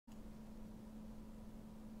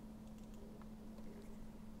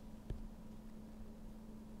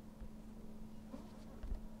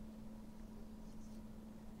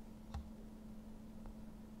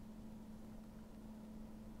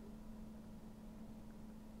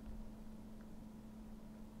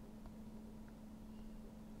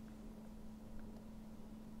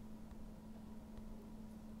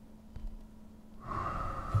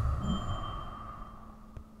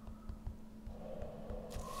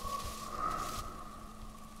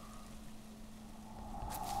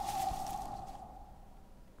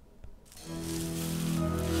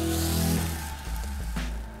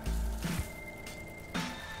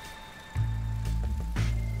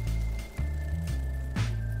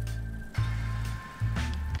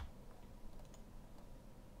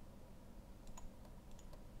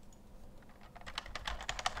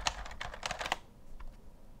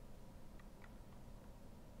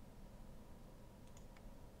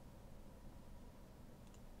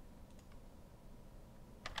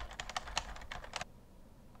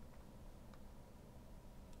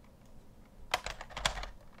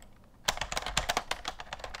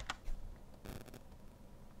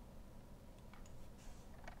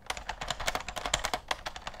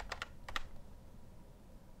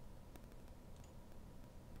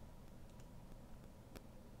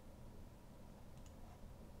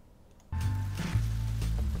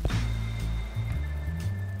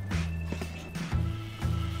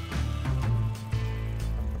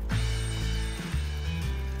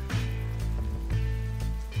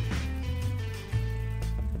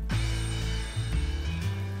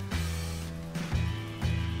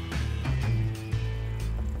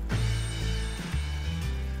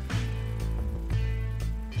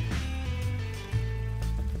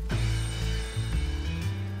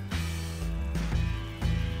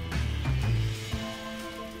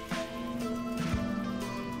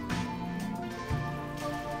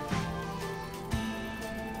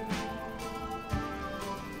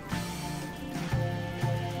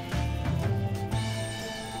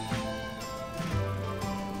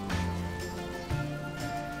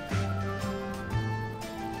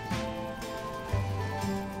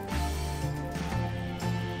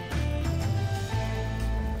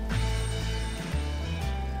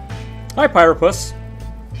Hi, Pyropus.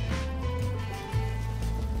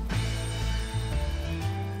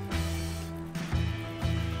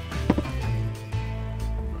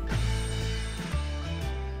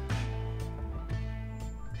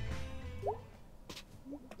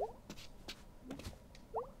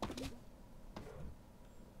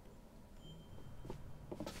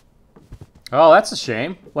 Oh, that's a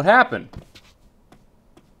shame. What happened?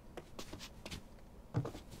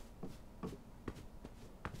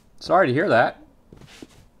 Sorry to hear that.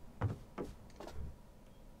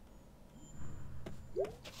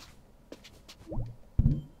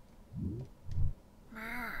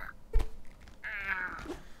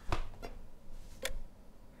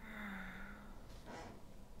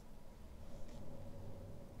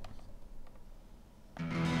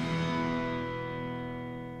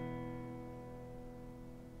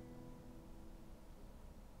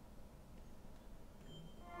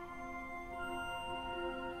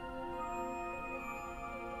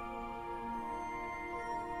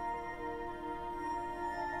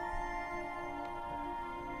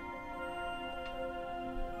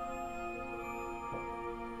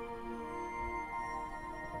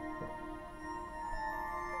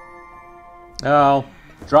 Oh,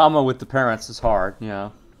 drama with the parents is hard,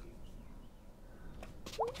 yeah.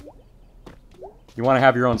 You want to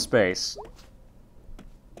have your own space.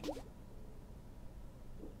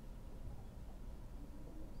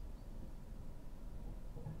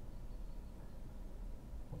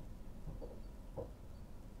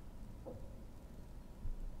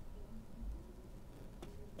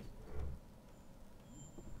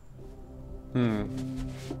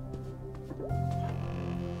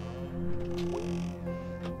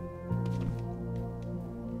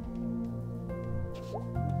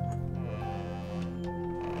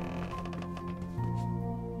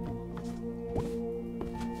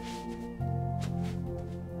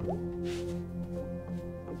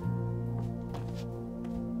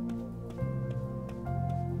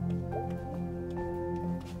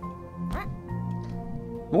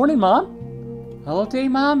 Morning, Mom. Hello day,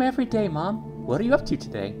 Mom. Every day, Mom. What are you up to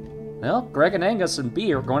today? Well, Greg and Angus and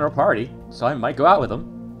Bea are going to a party, so I might go out with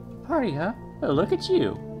them. Party, huh? Well, look at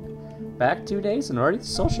you. Back 2 days and already the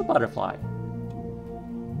social butterfly.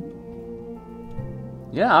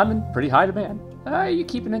 Yeah, I'm in pretty high demand. Are you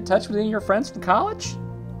keeping in touch with any of your friends from college?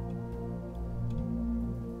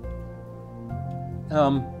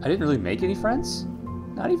 I didn't really make any friends.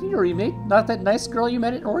 Not even your roommate? Not that nice girl you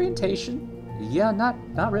met at orientation? Yeah,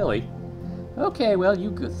 not really. Okay, well,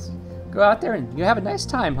 you go out there and you have a nice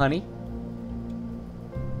time, honey.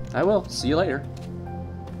 I will. See you later.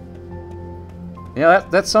 Yeah,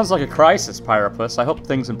 that sounds like a crisis, Pyropus. I hope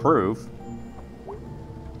things improve.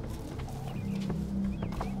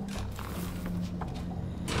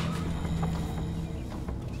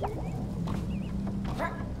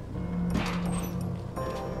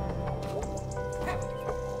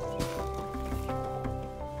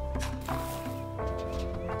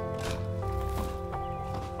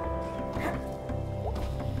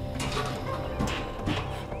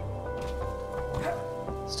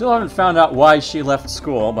 Still haven't found out why she left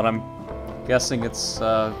school, but I'm guessing it's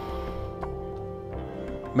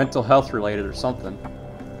mental health related or something.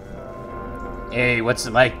 Hey, what's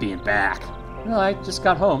it like being back? Well, I just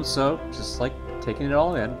got home, so just like taking it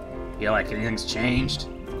all in. Feel like anything's changed?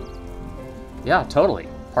 Yeah, totally.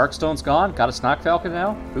 Parkstone's gone, got a Snock Falcon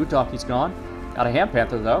now, Boot Donkey's gone, got a Ham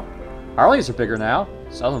Panther though. Harleys are bigger now,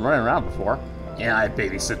 saw them running around before. Yeah, I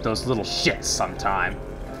babysit those little shits sometime.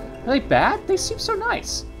 Are they bad? They seem so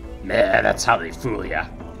nice. Nah, that's how they fool ya.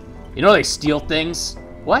 You know they steal things?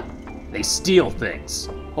 What? They steal things.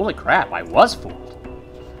 Holy crap, I was fooled.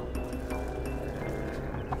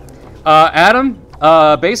 Adam,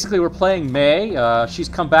 basically we're playing May. She's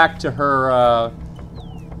come back to her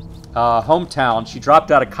hometown. She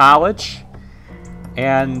dropped out of college.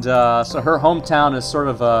 And so her hometown is sort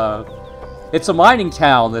of it's a mining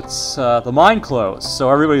town that's the mine closed.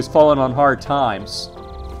 So everybody's fallen on hard times.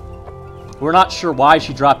 We're not sure why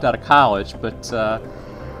she dropped out of college, but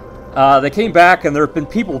they came back and there have been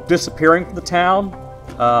people disappearing from the town.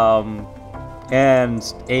 And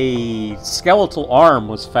a skeletal arm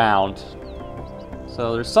was found.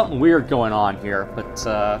 So there's something weird going on here, but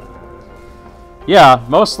yeah,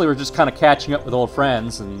 mostly we're just kind of catching up with old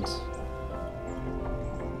friends and...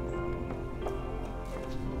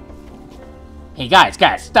 Hey guys,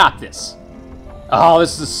 stop this! Oh,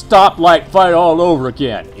 this is a stoplight fight all over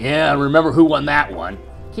again. Yeah, remember who won that one.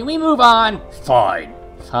 Can we move on? Fine.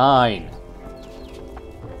 Fine.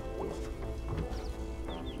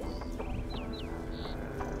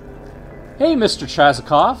 Hey, Mr.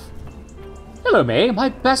 Chazikov. Hello, May, my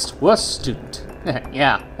best worst student.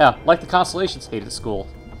 yeah, like the Constellations hated school.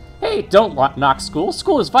 Hey, don't knock school.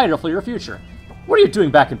 School is vital for your future. What are you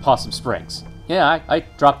doing back in Possum Springs? Yeah, I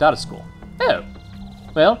dropped out of school. Oh.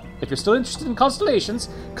 Well, if you're still interested in constellations,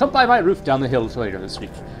 come by my roof down the hill later this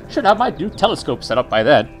week. Should have my new telescope set up by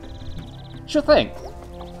then. Sure thing.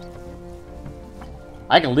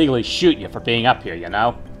 I can legally shoot you for being up here, you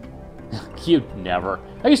know? You'd never.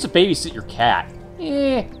 I used to babysit your cat.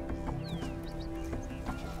 Eh.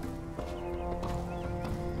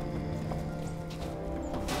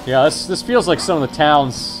 Yeah, this feels like some of the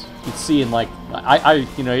towns you'd see in, like,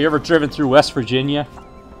 you know, you ever driven through West Virginia?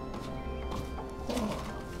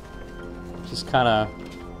 Just kind of...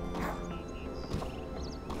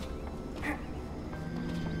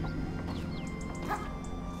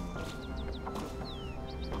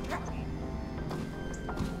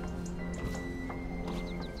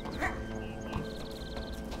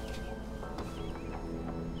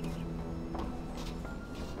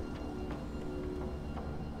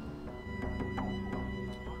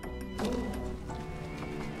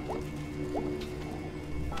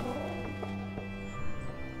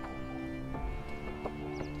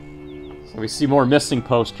 We see more missing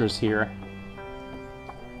posters here.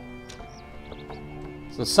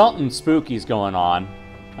 So something spooky's going on.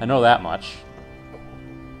 I know that much.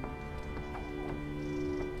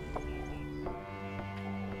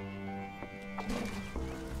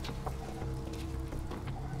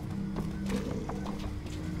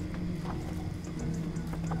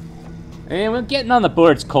 And we're getting on the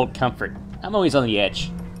board's cold comfort. I'm always on the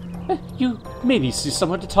edge. You maybe see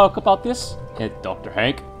someone to talk about this? Dr.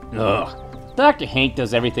 Hank? Ugh. Dr. Hank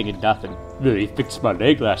does everything and nothing. He fixed my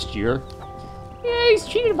leg last year. Yeah, he's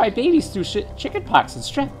treated my babies through chickenpox and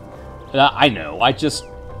strep. I know, I just...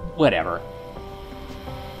 whatever.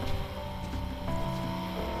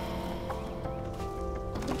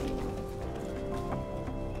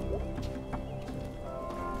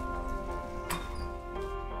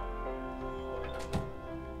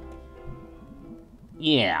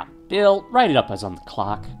 Yeah, Bill, write it up as on the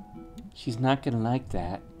clock. She's not gonna like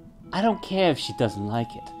that. I don't care if she doesn't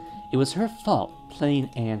like it. It was her fault, plain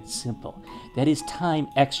and simple. That is time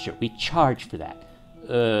extra. We charge for that.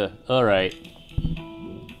 Alright.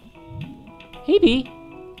 Hey, B.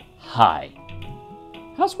 Hi.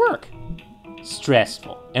 How's work?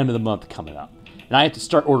 Stressful. End of the month coming up. And I have to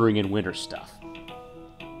start ordering in winter stuff.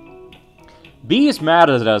 B is mad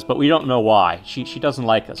at us, but we don't know why. She doesn't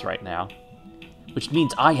like us right now. Which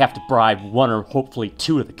means I have to bribe one or hopefully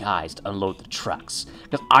two of the guys to unload the trucks.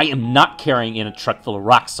 Because I am not carrying in a truck full of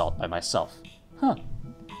rock salt by myself. Huh.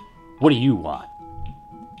 What do you want?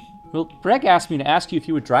 Well, Greg asked me to ask you if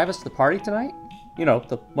you would drive us to the party tonight. You know,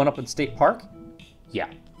 the one up in State Park? Yeah,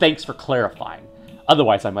 thanks for clarifying.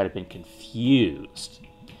 Otherwise, I might have been confused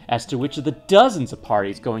as to which of the dozens of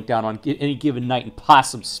parties going down on any given night in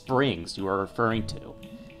Possum Springs you are referring to.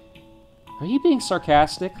 Are you being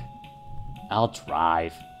sarcastic? I'll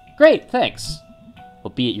drive. Great, thanks.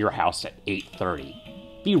 We'll be at your house at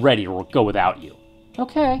 8:30. Be ready or we'll go without you.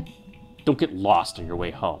 Okay. Don't get lost on your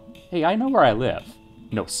way home. Hey, I know where I live.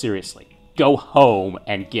 No, seriously. Go home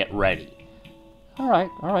and get ready.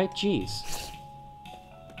 Alright, geez.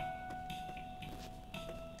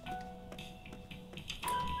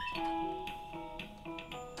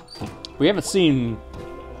 We haven't seen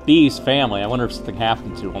B's family. I wonder if something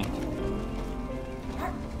happened to them.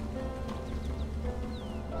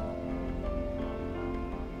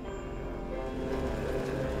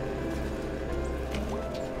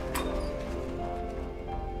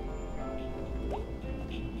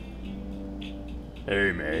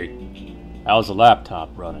 Hey, mate. How's the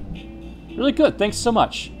laptop running? Really good, thanks so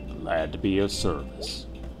much. Glad to be of service.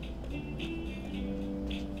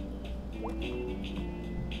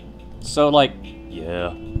 So, like,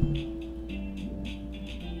 yeah.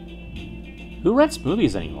 Who rents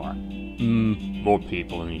movies anymore? More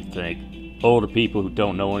people than you think. Older people who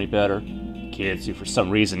don't know any better. Kids who for some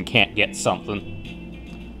reason can't get something.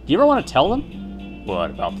 Do you ever want to tell them?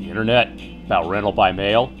 What, about the internet? About rental by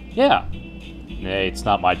mail? Yeah. Nay, it's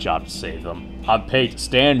not my job to save them. I'm paid to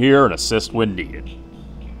stand here and assist when needed.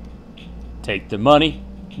 Take the money,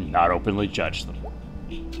 not openly judge them.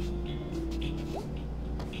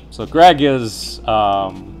 So Greg is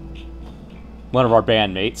one of our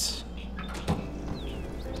bandmates.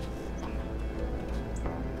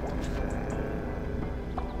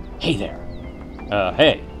 Hey there.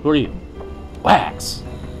 Hey, who are you? Wax.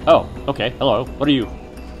 Oh, okay, hello. What are you?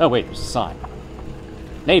 Oh wait, there's a sign.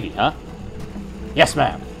 Navy, huh? Yes,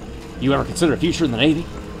 ma'am. You ever consider a future in the Navy?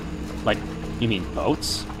 Like, you mean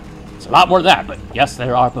boats? It's a lot more than that, but yes,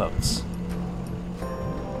 there are boats.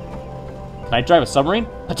 Can I drive a submarine?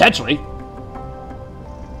 Potentially.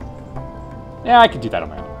 Yeah, I can do that on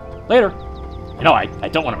my own. Later. You know, I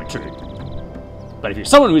don't want to intrude. But if you're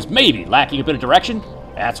someone who's maybe lacking a bit of direction,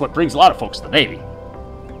 that's what brings a lot of folks to the Navy.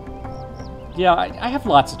 Yeah, I have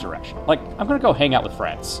lots of direction. Like, I'm gonna go hang out with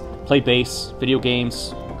friends, play bass, video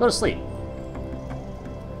games, go to sleep,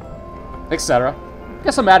 etc.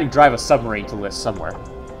 Guess I'm adding drive a submarine to the list somewhere.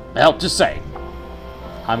 Well, just saying.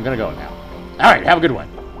 I'm gonna go now. Alright, have a good one.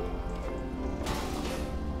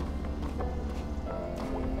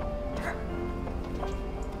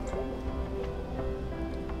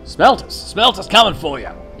 Smeltus! Smeltus coming for you!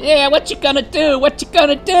 Yeah, what you gonna do? What you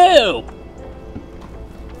gonna do?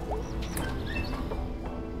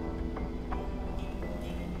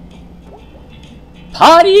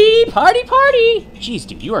 Party! Party, party! Jeez,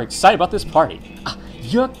 dude, you are excited about this party.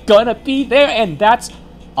 You're gonna be there, and that's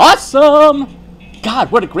awesome!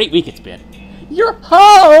 God, what a great week it's been. You're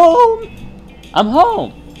home! I'm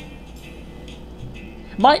home.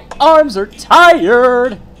 My arms are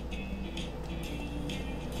tired!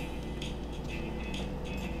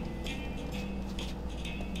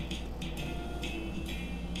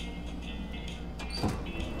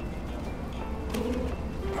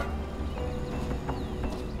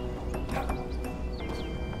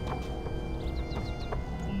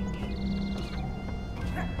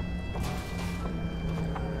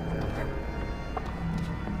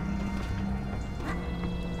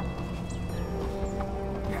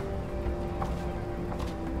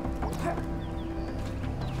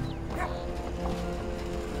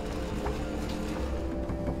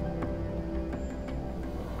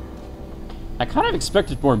 I kind of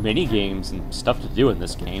expected more mini-games and stuff to do in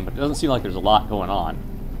this game, but it doesn't seem like there's a lot going on.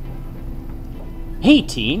 Hey,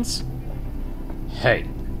 teens! Hey.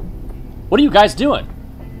 What are you guys doing?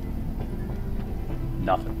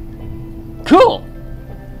 Nothing. Cool!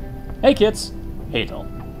 Hey, kids. Hey, Bill.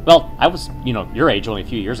 Well, I was, you know, your age only a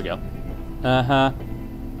few years ago. Uh-huh.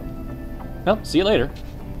 Well, see you later.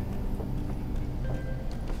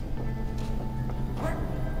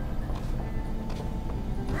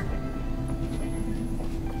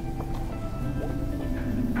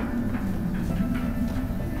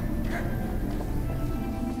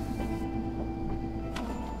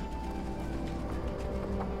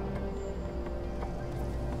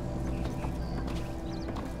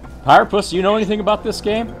 Pirapus, you know anything about this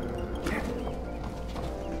game?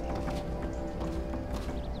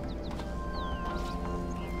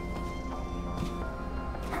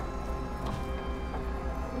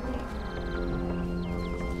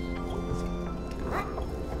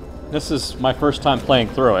 This is my first time playing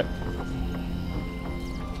through it.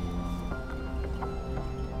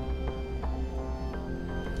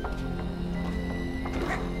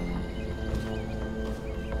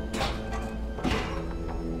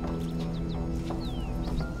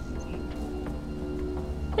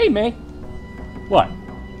 Hey, May. What?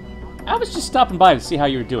 I was just stopping by to see how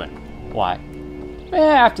you were doing. Why?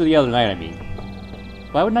 After the other night, I mean.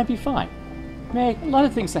 Why wouldn't I be fine? May, a lot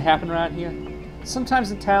of things that happen around here. Sometimes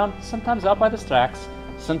in town, sometimes out by the tracks,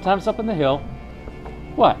 sometimes up in the hill.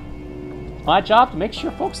 What? My job to make sure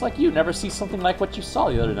folks like you never see something like what you saw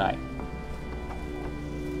the other night.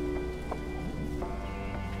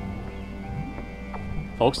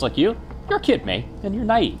 Folks like you? You're a kid, May, and you're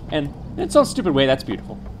naive, and in its own stupid way, that's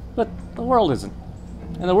beautiful. But the world isn't.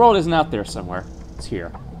 And the world isn't out there somewhere. It's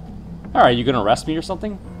here. Alright, you gonna arrest me or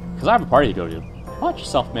something? Because I have a party to go to. Watch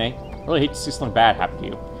yourself, May. I really hate to see something bad happen to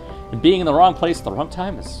you. And being in the wrong place at the wrong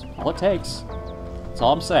time is all it takes. That's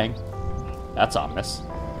all I'm saying. That's ominous.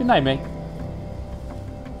 Good night, May.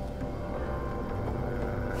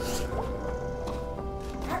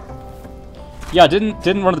 Yeah,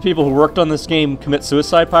 didn't one of the people who worked on this game commit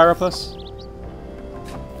suicide, Pirapus?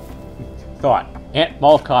 Thought. Aunt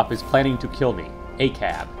Malkop is planning to kill me.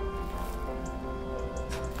 ACAB.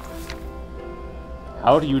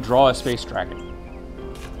 How do you draw a space dragon?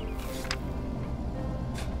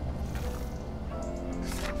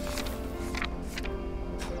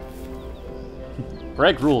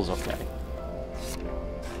 Greg rules, okay.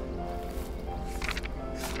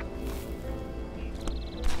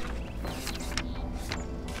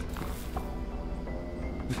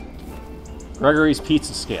 Gregory's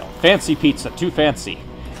Pizza Scale. Fancy pizza, too fancy.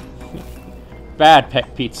 Bad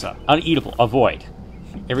pet pizza, uneatable, avoid.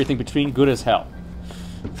 Everything between, good as hell.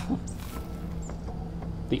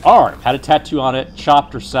 The arm had a tattoo on it,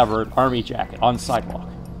 chopped or severed, army jacket, on sidewalk.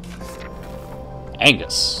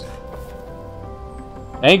 Angus.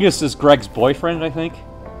 Angus is Greg's boyfriend, I think.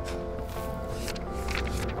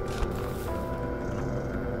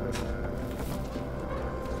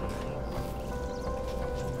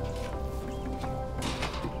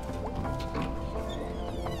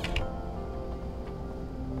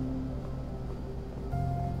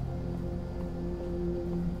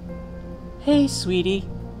 Hey, sweetie.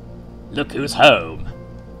 Look who's home.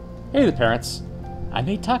 Hey, the parents. I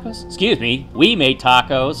made tacos. Excuse me, we made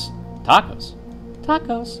tacos. Tacos?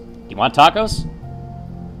 Tacos. Do you want tacos?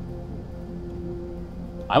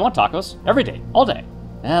 I want tacos. Every day. All day.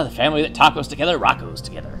 The family that tacos together, Rocco's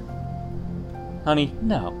together. Honey,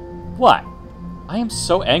 no. What? I am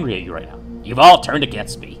so angry at you right now. You've all turned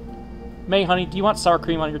against me. May, honey, do you want sour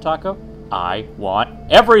cream on your taco? I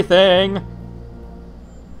want everything!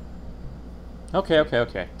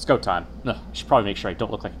 Okay. It's go time. Ugh, I should probably make sure I don't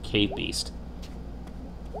look like a cave beast.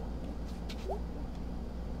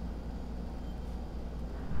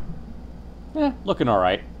 Looking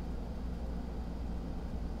alright.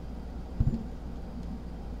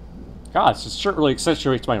 God, this shirt really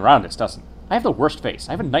accentuates my roundness, doesn't it? I have the worst face.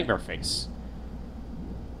 I have a nightmare face.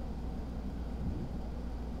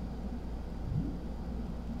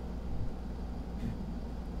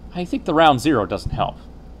 I think the round zero doesn't help.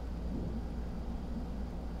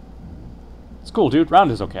 It's cool, dude.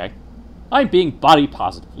 Round is okay. I'm being body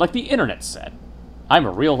positive, like the internet said. I'm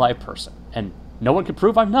a real live person, and no one can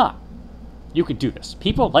prove I'm not. You can do this.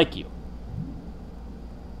 People like you.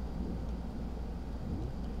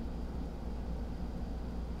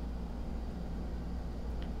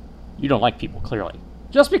 You don't like people, clearly.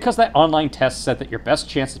 Just because that online test said that your best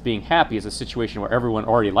chance of being happy is a situation where everyone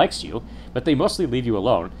already likes you, but they mostly leave you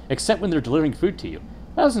alone, except when they're delivering food to you,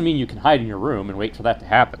 that doesn't mean you can hide in your room and wait for that to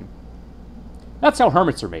happen. That's how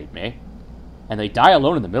hermits are made, May. And they die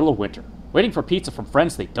alone in the middle of winter, waiting for pizza from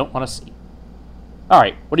friends they don't want to see.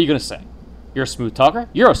 Alright, what are you going to say? You're a smooth talker?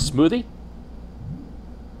 You're a smoothie?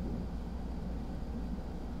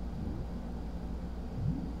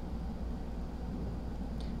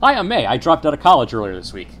 Hi, I'm May. I dropped out of college earlier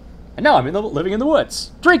this week. And now I'm living in the woods,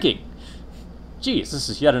 drinking. Geez, this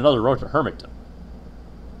is yet another road to hermitdom.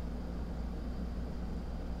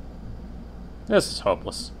 This is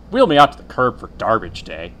hopeless. Wheel me out to the curb for garbage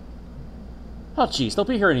day. Oh, geez, they'll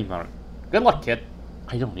be here any moment. Good luck, kid.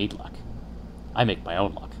 I don't need luck. I make my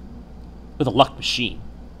own luck. With a luck machine.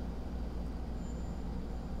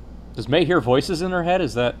 Does May hear voices in her head?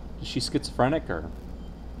 Is she schizophrenic, or...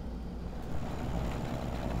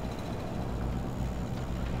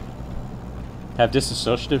 have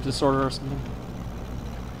dissociative disorder or something?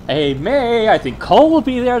 Hey, May, I think Cole will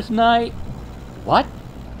be there tonight. What?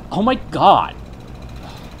 Oh my god.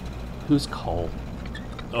 Who's Cole?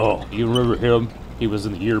 Oh, you remember him? He was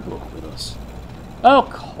in the yearbook with us. Oh,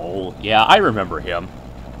 Cole. Yeah, I remember him.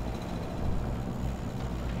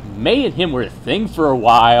 May and him were a thing for a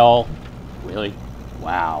while. Really?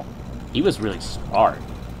 Wow. He was really smart.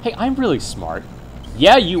 Hey, I'm really smart.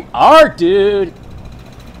 Yeah, you are, dude!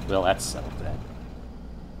 Well, that's settled then.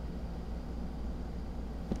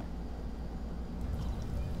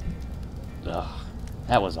 Ugh,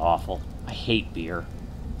 that was awful. I hate beer.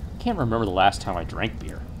 I can't remember the last time I drank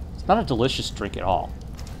beer. It's not a delicious drink at all.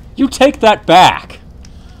 You take that back!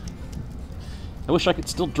 I wish I could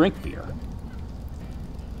still drink beer.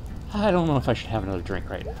 I don't know if I should have another drink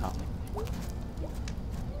right now.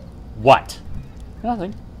 What?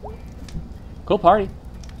 Nothing. Cool party.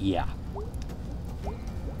 Yeah.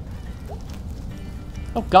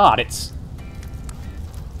 Oh god, it's...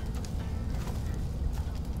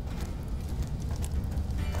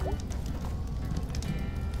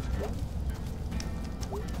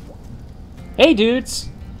 Hey, dudes!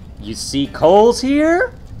 You see Cole's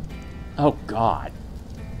here? Oh, God.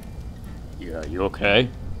 Yeah, you okay?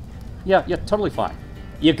 Yeah, totally fine.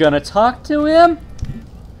 You gonna talk to him?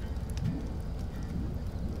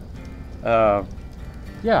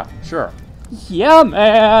 Yeah, sure. Yeah,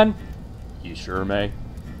 man! You sure, May?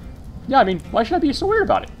 Yeah, I mean, why should I be so weird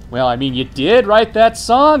about it? Well, I mean, you did write that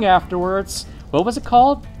song afterwards. What was it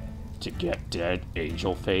called? To Get Dead,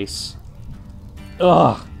 Angel Face.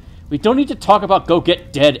 Ugh. We don't need to talk about Go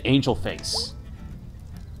Get Dead, Angel Face.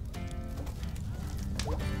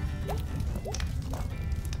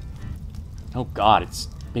 Oh god, it's...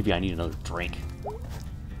 maybe I need another drink.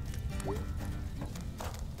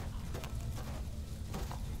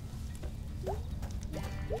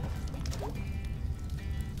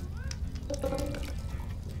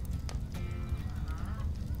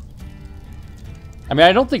 I mean,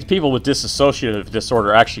 I don't think people with dissociative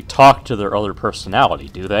disorder actually talk to their other personality,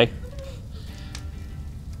 do they?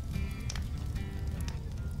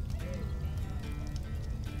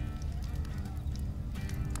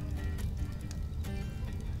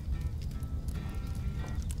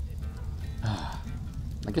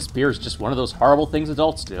 I guess beer is just one of those horrible things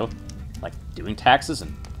adults do. Like doing taxes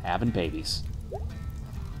and having babies.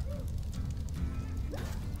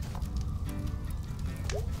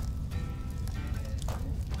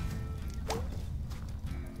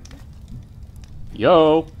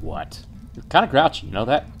 Yo, what? You're kind of grouchy, you know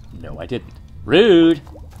that? No, I didn't. Rude!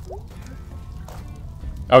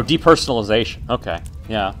 Oh, depersonalization. Okay,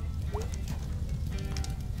 yeah.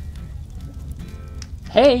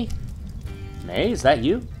 Hey! May, is that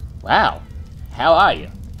you? Wow. How are you?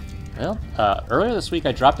 Well, earlier this week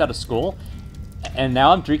I dropped out of school, and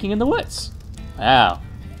now I'm drinking in the woods. Wow.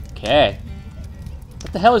 Okay.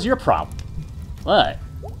 What the hell is your problem? What?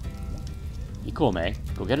 Be cool, May.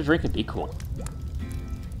 Go get a drink and be cool.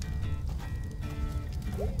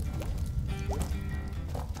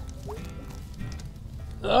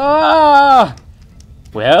 Ah!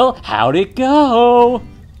 Well, how'd it go?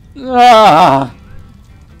 Ah!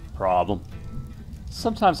 Problem.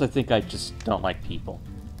 Sometimes I think I just don't like people.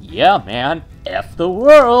 Yeah, man. F the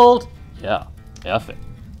world! Yeah, F it.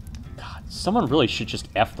 God, someone really should just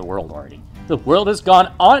F the world already. The world has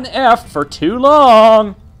gone on F for too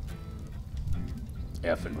long!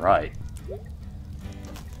 Effing right.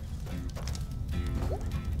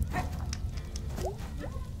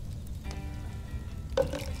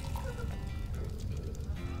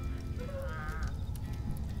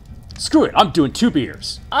 Screw it, I'm doing 2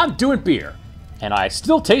 beers. I'm doing beer. And I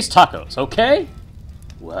still taste tacos, okay?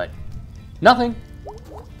 What? Nothing.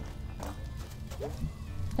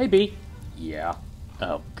 Hey, B. Yeah.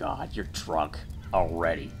 Oh, God, you're drunk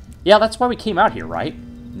already. Yeah, that's why we came out here, right?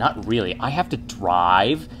 Not really. I have to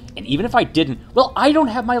drive, and even if I didn't, well, I don't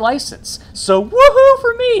have my license. So, woohoo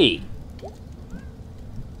for me!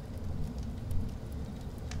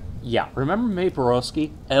 Yeah, remember May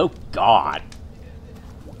Borowski? Oh, God.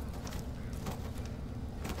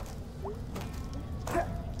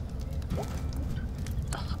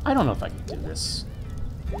 I don't know if I can do this.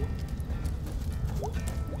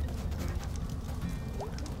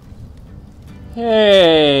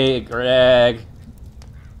 Hey, Greg.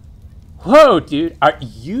 Whoa, dude. Are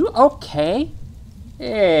you okay?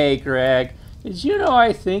 Hey, Greg. Did you know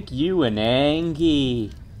I think you and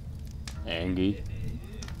Angie... Angie?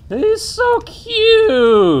 That is so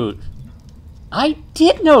cute! I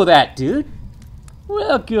did know that, dude.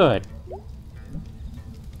 Well, good.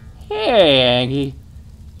 Hey, Angie.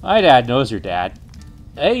 My dad knows your dad.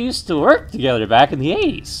 They used to work together back in the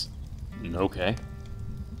 80s. Okay.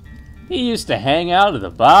 He used to hang out at the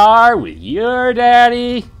bar with your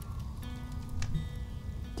daddy.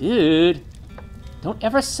 Dude, don't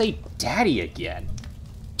ever say daddy again.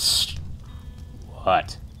 Psst.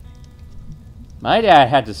 What? My dad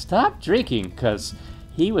had to stop drinking because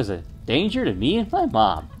he was a danger to me and my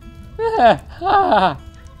mom.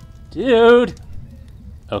 Dude.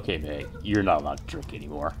 Okay, May, you're not allowed to drink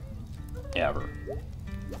anymore. Ever.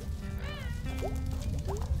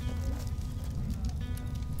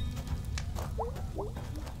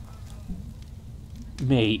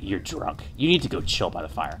 May, you're drunk. You need to go chill by the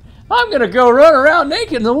fire. I'm gonna go run around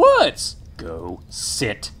naked in the woods. Go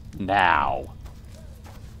sit now.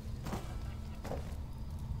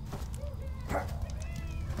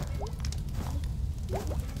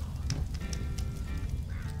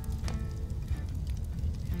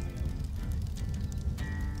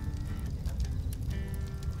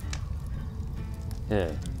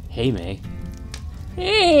 Hey, May.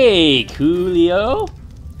 Hey, Coolio.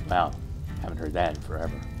 Wow, haven't heard that in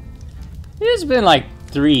forever. It's been like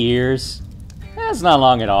 3 years. That's not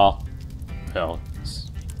long at all. Well,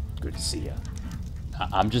 it's good to see you.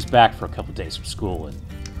 I'm just back for a couple days from school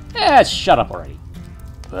and... shut up already.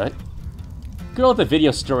 But girl at the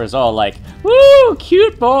video store is all like, woo,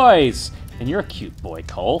 cute boys. And you're a cute boy,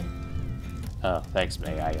 Cole. Oh, thanks,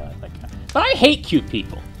 May. But I hate cute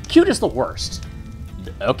people. Cute is the worst.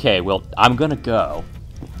 Okay, well, I'm gonna go.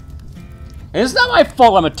 And it's not my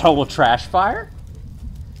fault I'm a total trash fire.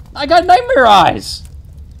 I got nightmare eyes.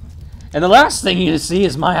 And the last thing you see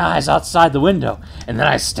is my eyes outside the window. And then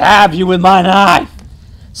I stab you with my knife.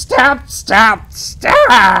 Stab, stab,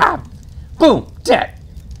 stab. Boom, dead.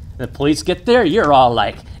 The police get there, you're all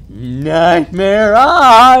like, nightmare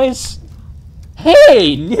eyes.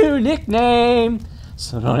 Hey, new nickname.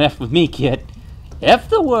 So don't F with me, kid. F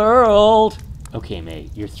the world. Okay, May,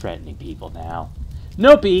 you're threatening people now.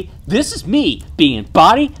 No, B, this is me being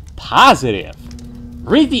body positive.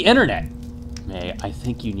 Read the internet. May, I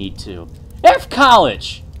think you need to. F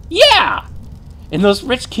college! Yeah! And those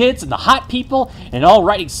rich kids and the hot people and all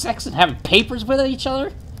writing sex and having papers with each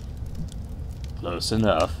other? Close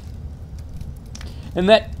enough. And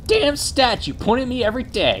that damn statue pointing at me every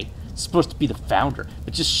day. It's supposed to be the founder,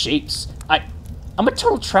 but just shapes. I'm a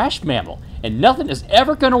total trash mammal, and nothing is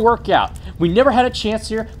ever gonna work out. We never had a chance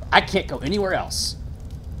here. I can't go anywhere else.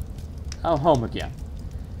 I'm home again.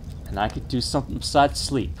 And I could do something besides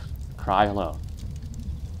sleep. Cry alone.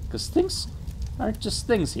 Because things are just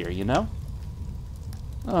things here, you know?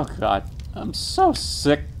 Oh god, I'm so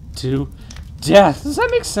sick to death. Does that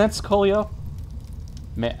make sense, Coolio?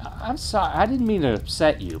 Man, I'm sorry, I didn't mean to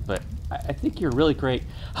upset you, but I think you're really great.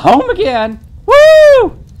 Home again!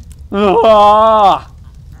 Woo! Ah!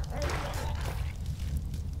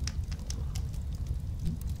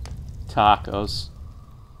 Tacos.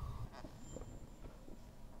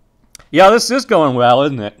 Yeah, this is going well,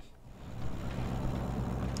 isn't it?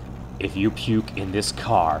 If you puke in this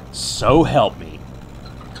car, so help me.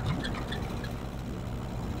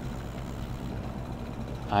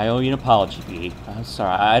 I owe you an apology, B. I'm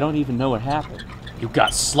sorry, I don't even know what happened. You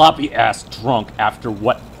got sloppy-ass drunk after,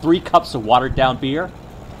 what, 3 cups of watered-down beer?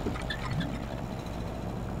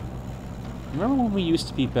 Remember when we used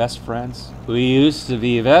to be best friends? We used to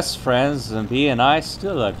be best friends, and B and I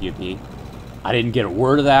still love you, B. I didn't get a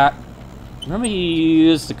word of that. Remember you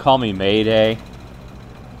used to call me Mayday?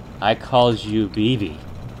 I called you BB.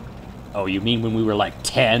 Oh, you mean when we were like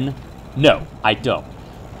 10? No, I don't.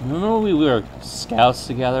 Remember when we were scouts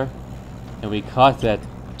together? And we caught that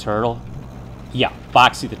turtle? Yeah,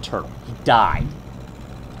 Foxy the turtle. He died.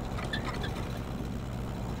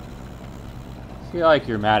 I feel like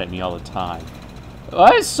you're mad at me all the time. Why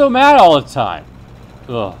is so mad all the time?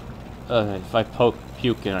 Ugh. If I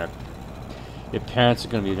puke in her, your parents are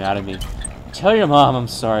gonna be mad at me. Tell your mom I'm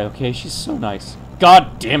sorry, okay? She's so nice.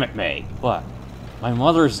 God damn it, May. What? My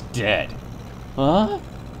mother's dead. Huh?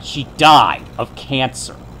 She died of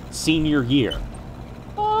cancer. Senior year.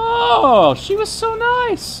 Oh, she was so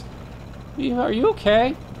nice. Are you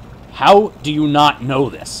okay? How do you not know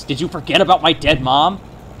this? Did you forget about my dead mom?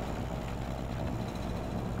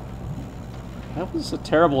 That was a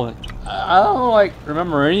terrible... I don't, like,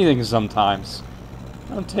 remember anything sometimes.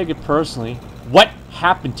 I don't take it personally. What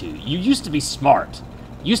happened to you? You used to be smart.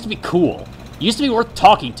 You used to be cool. You used to be worth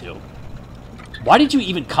talking to. Why did you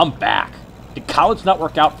even come back? Did college not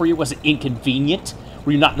work out for you? Was it inconvenient?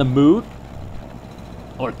 Were you not in the mood?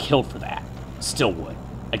 I would have killed for that. Still would.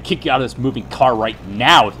 I'd kick you out of this moving car right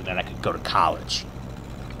now so that I could go to college.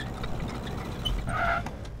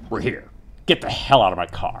 We're here. Get the hell out of my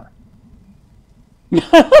car.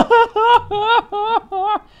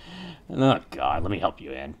 Oh, God, let me help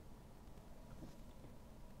you in.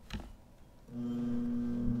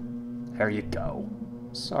 There you go.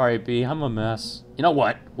 Sorry, B, I'm a mess. You know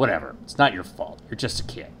what? Whatever. It's not your fault. You're just a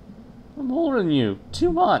kid. I'm older than you.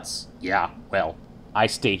 2 months. Yeah, well, I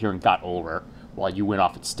stayed here and got older, while you went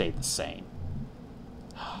off and stayed the same.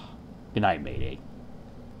 Good night, Mayday.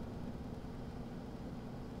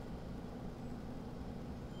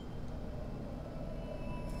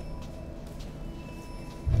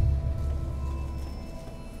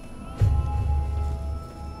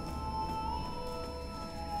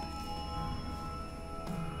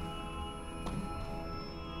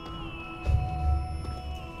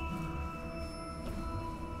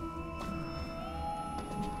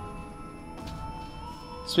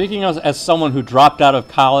 Speaking as someone who dropped out of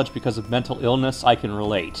college because of mental illness, I can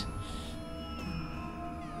relate.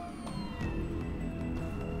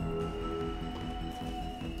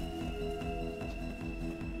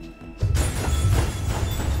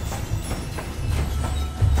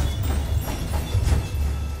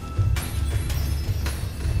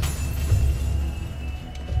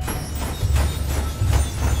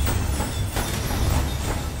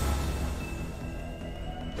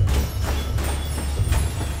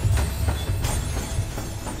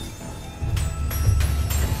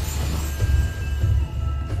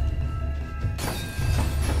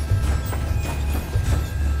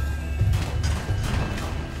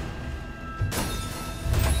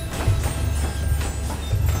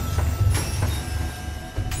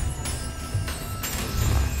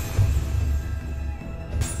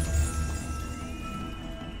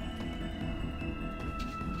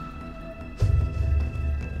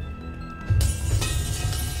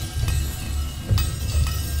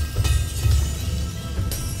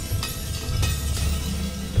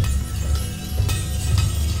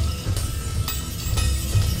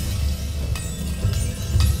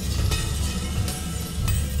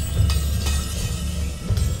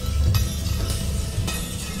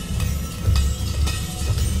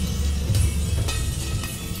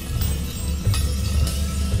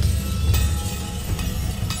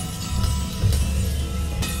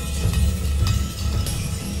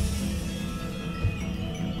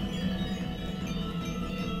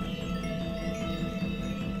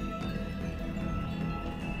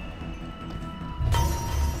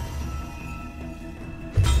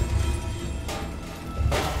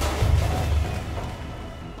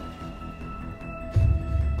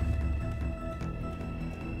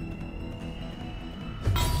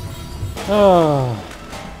 Oh.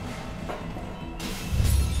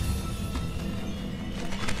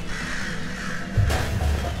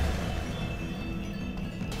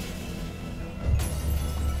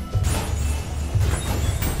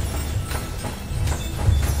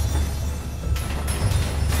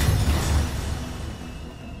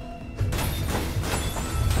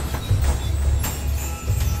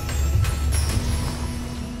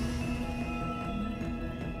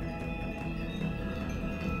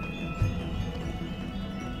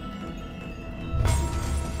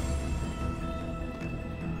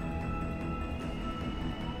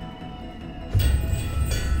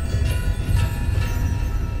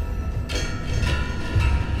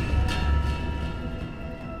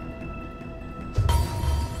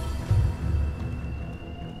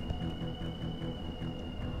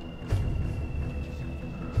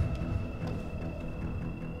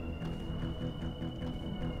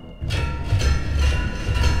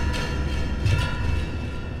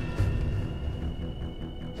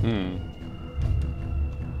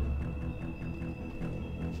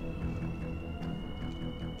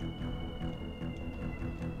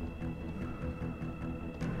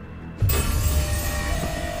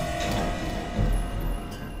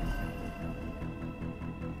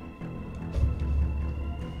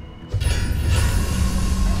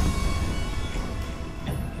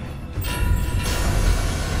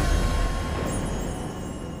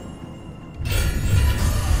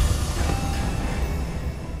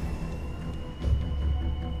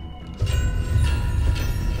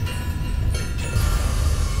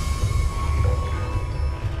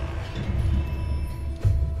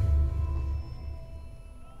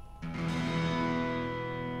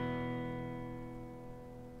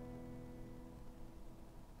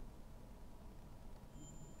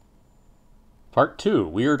 Part 2,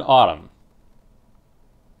 Weird Autumn.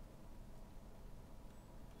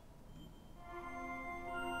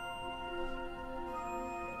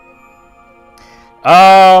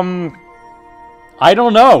 I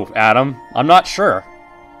don't know, Adam. I'm not sure.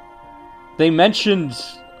 They mentioned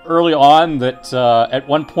early on that at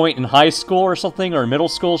one point in high school or something, or middle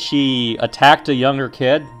school, she attacked a younger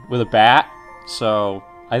kid with a bat. So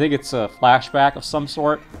I think it's a flashback of some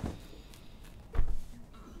sort.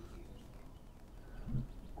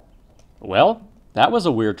 Well, that was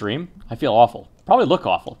a weird dream. I feel awful. Probably look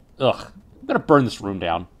awful. Ugh. I'm gonna burn this room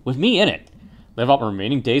down. With me in it. Live out my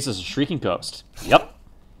remaining days as a shrieking ghost. Yep.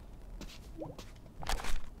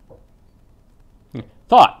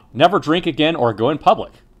 Thought. Never drink again or go in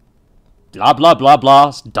public. Blah, blah, blah,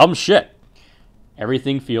 blah. Dumb shit.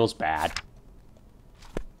 Everything feels bad.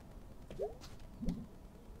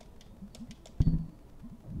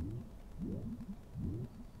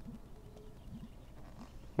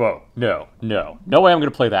 Whoa. No, no. No way I'm going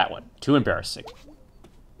to play that one. Too embarrassing.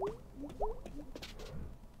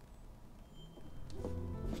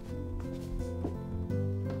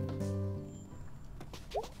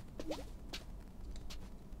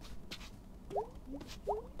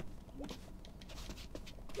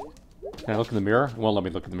 Can I look in the mirror? It won't let me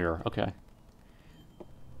look in the mirror. Okay.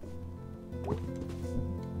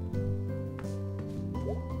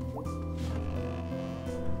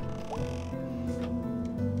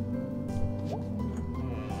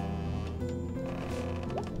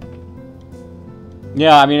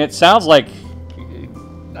 Yeah, I mean, it sounds like,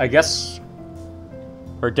 I guess,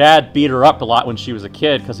 her dad beat her up a lot when she was a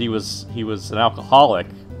kid because he was an alcoholic,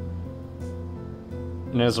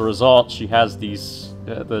 and as a result, she has these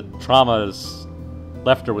the trauma has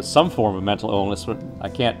left her with some form of mental illness, but I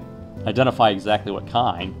can't identify exactly what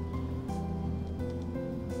kind.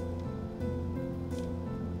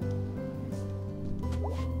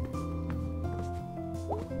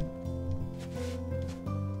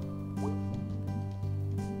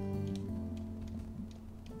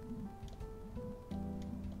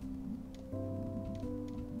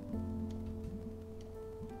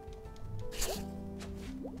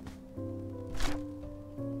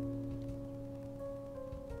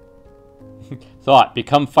 Thought,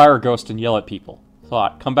 become fire ghost and yell at people.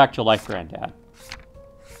 Thought, come back to life, Granddad.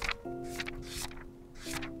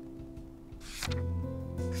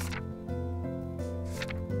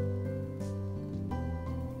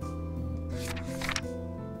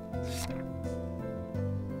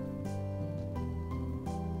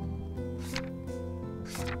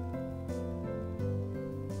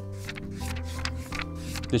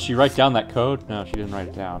 Did she write down that code? No, she didn't write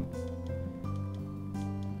it down.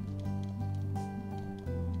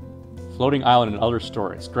 Floating Island and other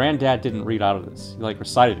stories. Granddad didn't read out of this. He,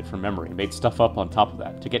 recited it from memory and made stuff up on top of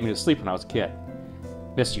that to get me to sleep when I was a kid.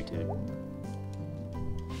 Missed you, dude.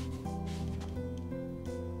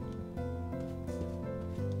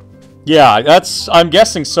 Yeah, that's... I'm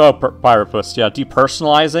guessing so, Pyropus. Yeah,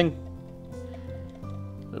 depersonalizing.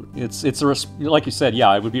 It's a... Like you said,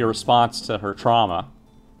 yeah, it would be a response to her trauma.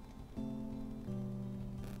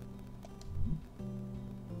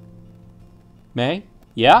 May?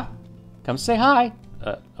 Yeah? Come say hi.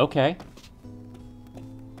 Okay.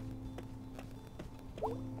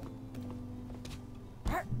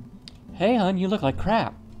 Hey, hon, you look like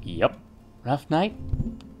crap. Yep. Rough night?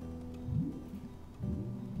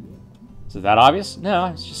 Is it that obvious? No,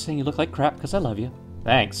 I was just saying you look like crap because I love you.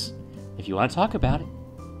 Thanks. If you want to talk about it.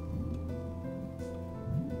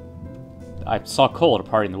 I saw Cole at a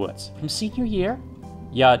party in the woods. From senior year?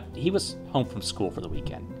 Yeah, he was home from school for the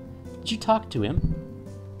weekend. Did you talk to him?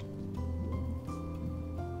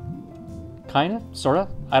 Kinda? Sorta?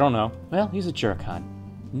 I don't know. Well, he's a jerk, hon.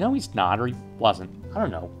 No, he's not, or he wasn't. I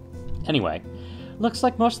don't know. Anyway, looks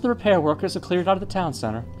like most of the repair workers have cleared out of the town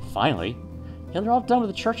center. Finally. Yeah, they're all done with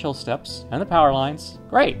the Churchill steps and the power lines.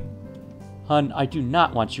 Great. Hun, I do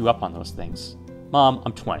not want you up on those things. Mom,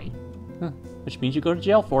 I'm 20. Which means you go to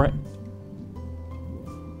jail for it.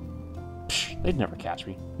 Psh, they'd never catch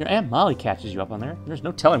me. Your Aunt Molly catches you up on there. There's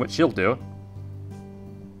no telling what she'll do.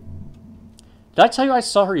 Did I tell you I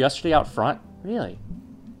saw her yesterday out front? Really?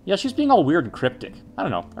 Yeah, she's being all weird and cryptic. I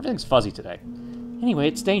don't know. Everything's fuzzy today. Anyway,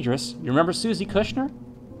 it's dangerous. You remember Susie Kushner?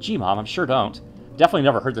 Gee, Mom, I'm sure don't. Definitely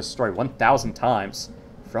never heard this story 1,000 times.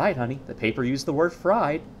 Fried, honey. The paper used the word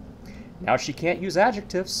fried. Now she can't use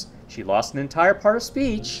adjectives. She lost an entire part of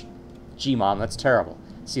speech. Gee, Mom, that's terrible.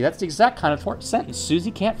 See, that's the exact kind of sentence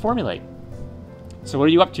Susie can't formulate. So what are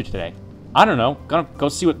you up to today? I don't know. Gonna go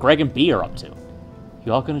see what Greg and Bea are up to.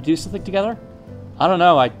 You all gonna do something together? I don't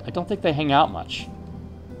know. I don't think they hang out much.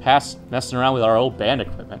 Past messing around with our old band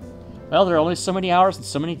equipment. Well, there are only so many hours and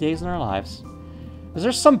so many days in our lives. Is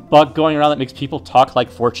there some bug going around that makes people talk like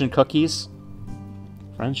fortune cookies?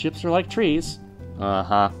 Friendships are like trees.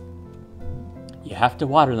 Uh-huh. You have to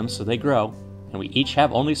water them so they grow, and we each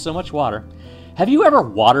have only so much water. Have you ever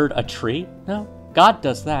watered a tree? No, God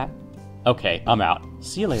does that. Okay, I'm out.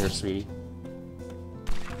 See you later, sweetie.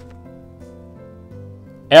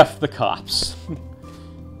 F the cops.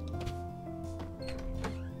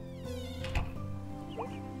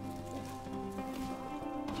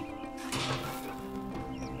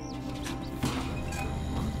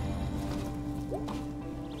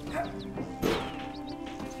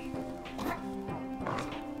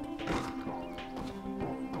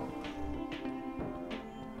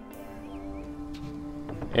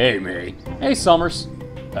 Hey, May. Hey, Summers.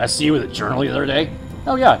 I see you with a journal the other day.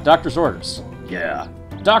 Oh yeah, doctor's orders. Yeah,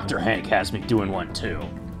 Dr. Hank has me doing one too.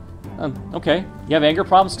 Okay. You have anger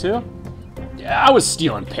problems too? Yeah, I was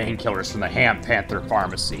stealing painkillers from the Ham Panther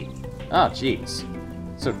pharmacy. Oh, jeez.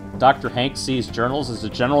 So Dr. Hank sees journals as a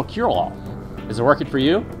general cure-all. Is it working for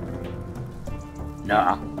you?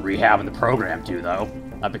 Nah, rehabbing the program too, though.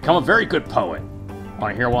 I've become a very good poet.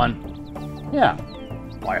 Want to hear one? Yeah.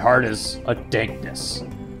 My heart is a dankness.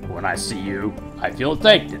 When I see you, I feel a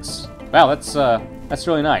thankness. Wow, that's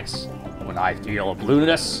really nice. When I feel a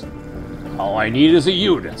blueness, all I need is a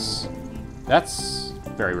you-ness. That's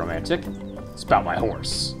very romantic. It's about my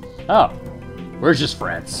horse. Oh, we're just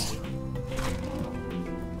friends.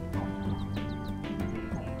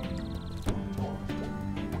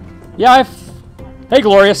 Yeah, Hey,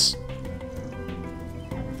 Glorious.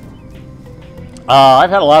 I've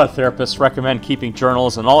had a lot of therapists recommend keeping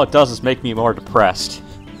journals, and all it does is make me more depressed.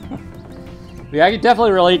 Yeah, I can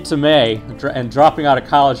definitely relate to May and dropping out of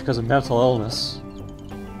college because of mental illness.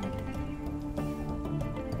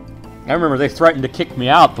 I remember they threatened to kick me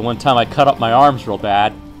out the one time I cut up my arms real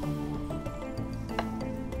bad.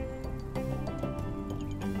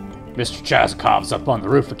 Mr. Chazakov's up on the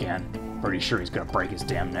roof again. Pretty sure he's gonna break his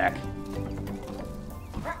damn neck.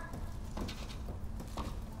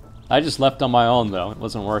 I just left on my own, though. It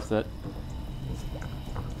wasn't worth it.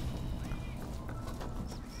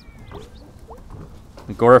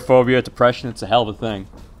 Agoraphobia, depression, it's a hell of a thing.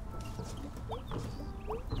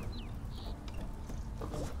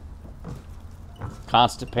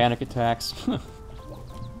 Constant panic attacks.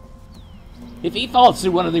 If he falls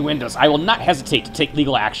through one of the windows, I will not hesitate to take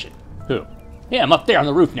legal action. Who? Him, up there on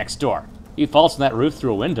the roof next door. If he falls from that roof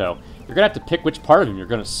through a window, you're gonna have to pick which part of him you're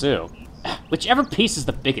gonna sue. Whichever piece is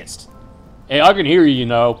the biggest. Hey, I can hear you, you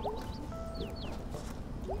know.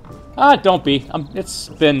 Don't be. It's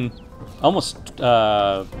been almost,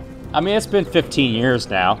 it's been 15 years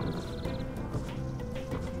now.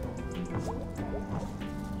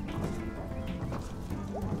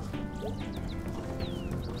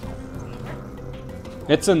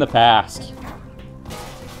 It's in the past.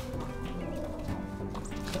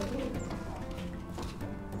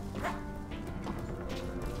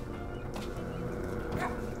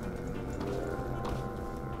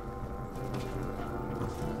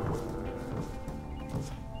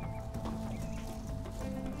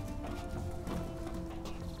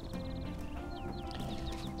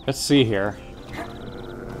 Let's see here.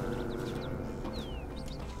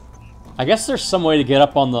 I guess there's some way to get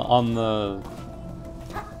up on the...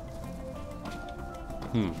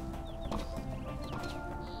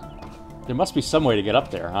 There must be some way to get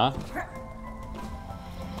up there, huh?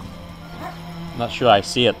 I'm not sure I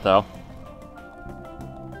see it, though.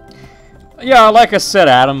 Yeah, like I said,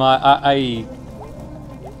 Adam, I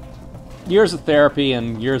years of therapy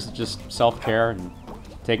and years of just self-care and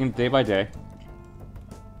taking it day by day.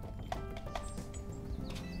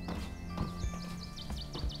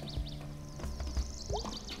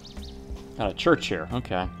 Got a church here,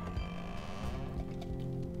 okay.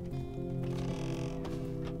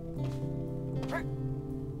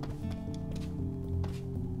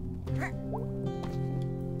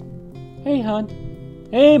 Hey, hon.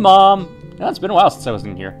 Hey, Mom. Well, it's been a while since I was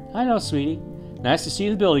in here. I know, sweetie. Nice to see you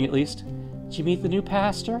in the building, at least. Did you meet the new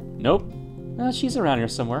pastor? Nope. She's around here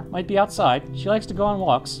somewhere. Might be outside. She likes to go on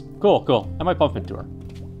walks. Cool, cool. I might bump into her.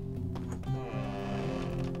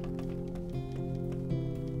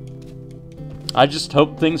 I just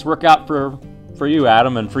hope things work out for you,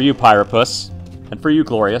 Adam, and for you, Pyrrhopus, and for you,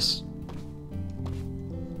 Glorious.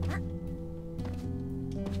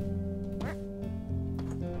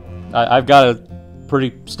 I've got a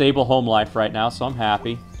pretty stable home life right now, so I'm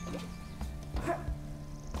happy.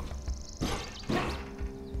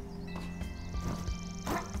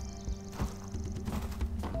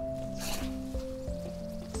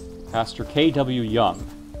 Pastor K.W. Young.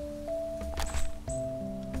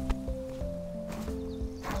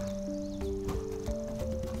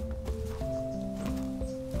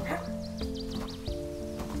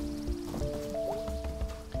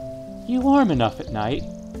 You warm enough at night?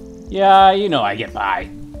 Yeah, you know I get by.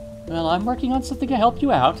 Well, I'm working on something to help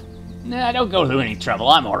you out. Nah, don't go through any trouble.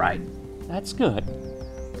 I'm alright. That's good.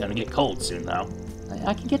 Gonna get cold soon, though.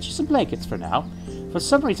 I can get you some blankets for now. For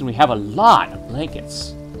some reason, we have a lot of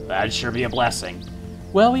blankets. That'd sure be a blessing.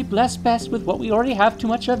 Well, we bless best with what we already have too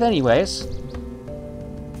much of anyways.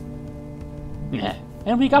 Yeah,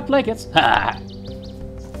 and we got blankets. Ha!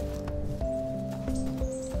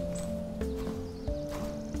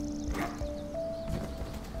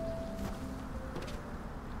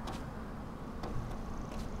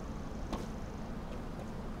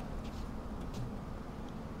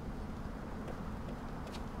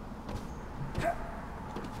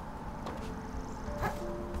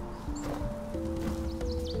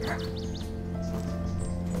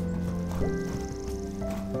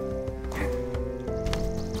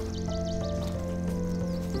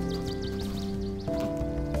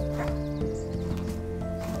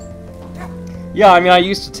 Yeah, I mean, I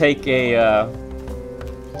used to take a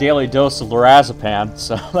daily dose of lorazepam,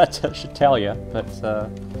 so that should tell you, but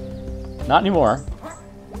not anymore.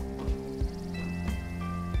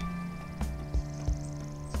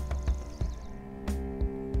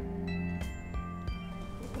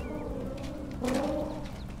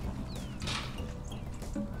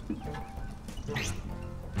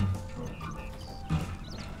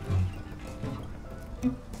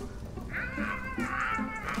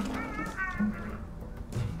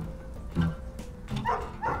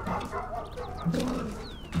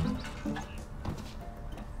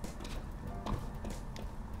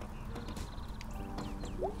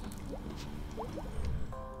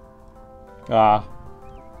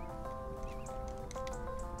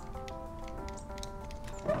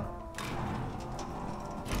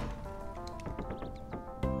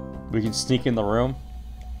 We can sneak in the room.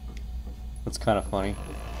 That's kind of funny.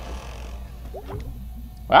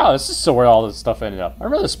 Wow, this is so where all this stuff ended up. I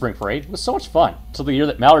remember the spring parade. It was so much fun. Until the year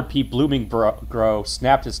that Mallard P. Bloominggrow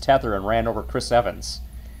snapped his tether and ran over Chris Evans.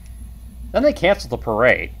 Then they canceled the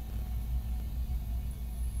parade.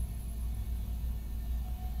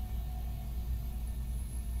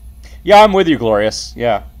 Yeah, I'm with you, Glorious.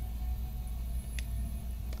 Yeah.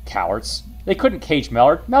 Cowards. They couldn't cage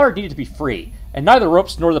Mallard. Mallard needed to be free. And neither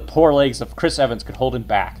ropes nor the poor legs of Chris Evans could hold him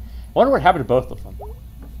back. I wonder what happened to both of them.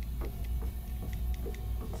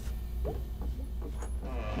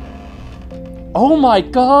 Oh my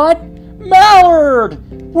god! Mallard!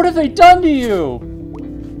 What have they done to you?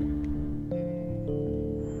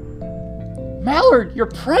 Mallard, you're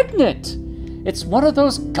pregnant! It's one of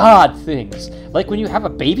those God things. Like when you have a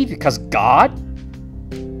baby because God?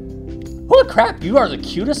 Holy crap, you are the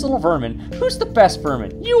cutest little vermin. Who's the best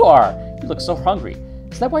vermin? You are! You look so hungry.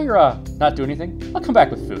 Is that why you're, not doing anything? I'll come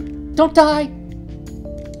back with food. Don't die!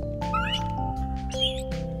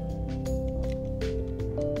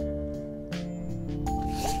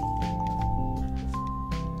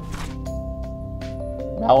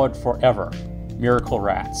 Mallard forever. Miracle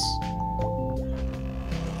rats.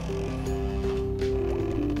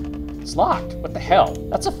 It's locked. What the hell?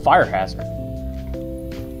 That's a fire hazard.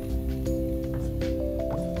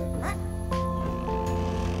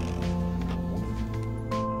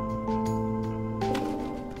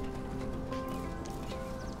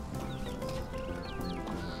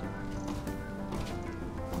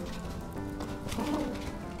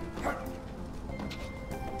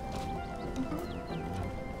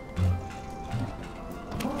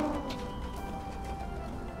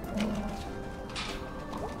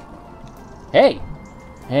 Hey!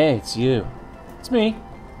 Hey, it's you. It's me.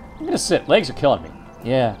 I'm gonna sit. Legs are killing me.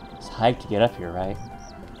 Yeah, it's hyped to get up here, right?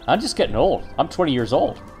 I'm just getting old. I'm 20 years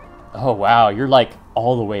old. Oh, wow, you're like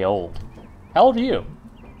all the way old. How old are you?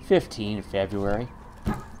 15 in February.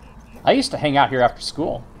 I used to hang out here after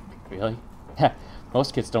school. Really?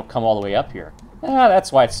 Most kids don't come all the way up here. Ah,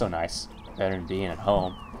 that's why it's so nice. Better than being at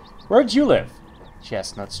home. Where'd you live?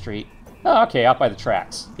 Chestnut Street. Oh, okay, out by the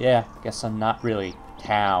tracks. Yeah, guess I'm not really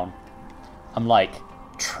town. I'm like,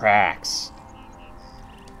 tracks.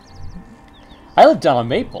 I live down on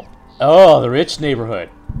Maple. Oh, the rich neighborhood.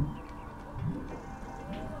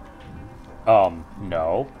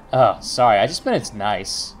 No. Oh, sorry, I just meant it's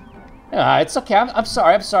nice. It's okay, I'm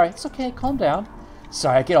sorry. It's okay, calm down.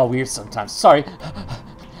 Sorry, I get all weird sometimes. Sorry.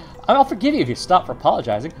 I'll forgive you if you stop for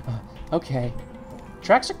apologizing. Okay.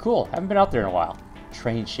 Tracks are cool. Haven't been out there in a while.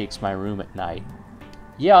 Train shakes my room at night.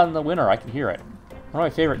 Yeah, in the winter, I can hear it. One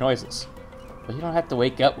of my favorite noises. But you don't have to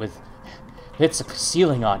wake up with bits of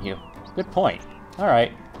ceiling on you. Good point.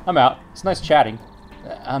 Alright, I'm out. It's nice chatting.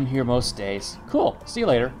 I'm here most days. Cool. See you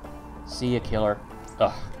later. See ya, killer.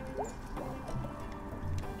 Ugh.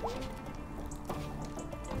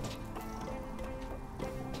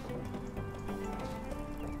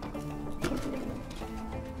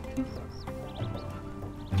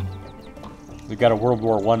 We got a World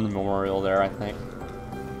War I memorial there, I think.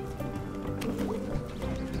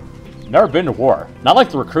 Never been to war. Not like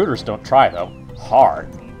the recruiters don't try, though.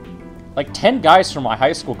 Hard. Like 10 guys from my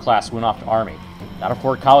high school class went off to Army. Gotta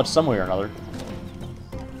afford college some way or another.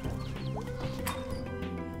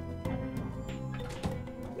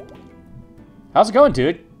 How's it going,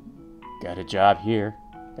 dude? Got a job here.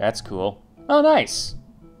 That's cool. Oh, nice.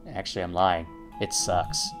 Actually, I'm lying. It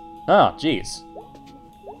sucks. Oh, jeez.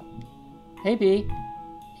 Hey, B.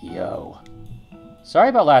 Yo. Sorry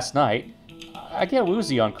about last night. I get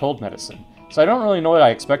woozy on cold medicine, so I don't really know what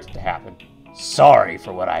I expected to happen. Sorry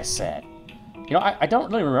for what I said. You know, I don't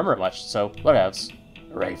really remember it much, so whatevs.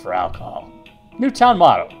 Ready for alcohol. New town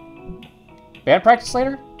motto. Band practice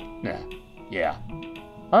later? Nah. Yeah.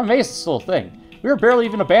 I'm amazed it's still a thing. We were barely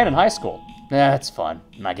even a band in high school. Nah, it's fun,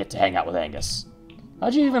 and I get to hang out with Angus.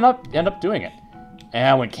 How'd you even end up doing it?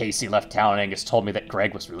 When Casey left town, Angus told me that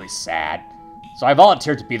Greg was really sad. So I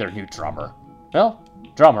volunteered to be their new drummer. Well,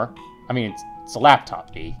 drummer. I mean, it's a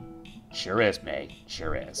laptop, B. Sure is, May.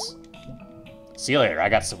 Sure is. See you later. I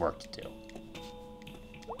got some work to do.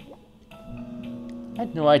 I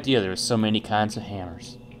had no idea there were so many kinds of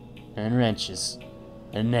hammers. And wrenches.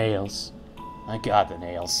 And nails. My God, the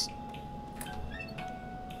nails.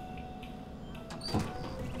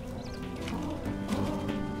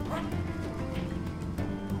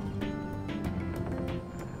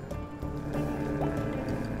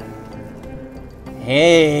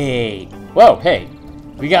 Hey! Whoa, hey.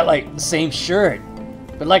 We got, like, the same shirt.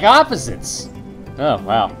 But, like, opposites. Oh,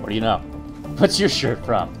 wow. What do you know? What's your shirt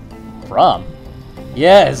from? From?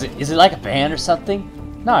 Yeah, is it like a band or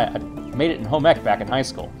something? No, I made it in home ec back in high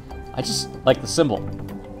school. I just like the symbol.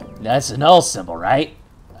 That's an null symbol, right?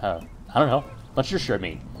 I don't know. What's your shirt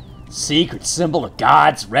mean? Secret symbol of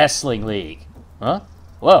God's Wrestling League. Huh?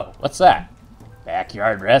 Whoa, what's that?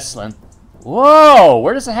 Backyard wrestling. Whoa,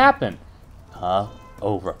 where does it happen?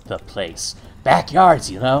 Over the place. Backyards,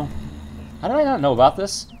 you know? How did I not know about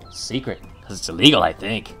this? Secret, because it's illegal, I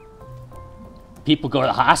think. People go to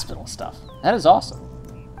the hospital and stuff. That is awesome.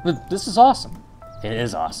 This is awesome. It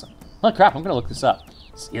is awesome. Oh crap, I'm gonna look this up.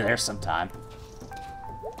 See you there sometime.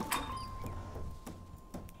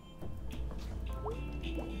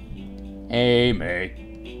 Hey,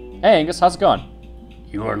 May. Hey, Angus, how's it going?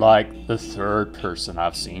 You are like the third person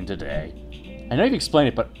I've seen today. I know you've explained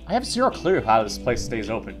it, but I have zero clue how this place stays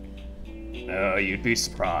open. You'd be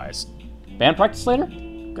surprised. Band practice later?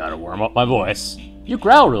 Gotta warm up my voice. You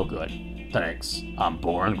growl real good. Thanks. I'm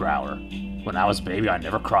born growler. When I was a baby, I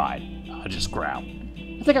never cried. I just growled.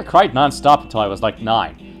 I think I cried non-stop until I was like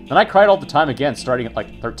 9. Then I cried all the time again, starting at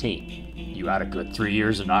like 13. You had a good 3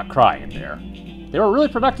 years of not crying there. They were really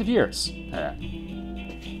productive years.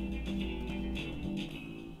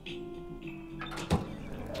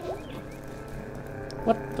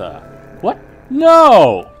 What the? What?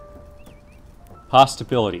 No!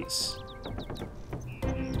 Possibilities.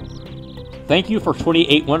 Thank you for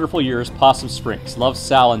 28 wonderful years, Possum Springs. Love,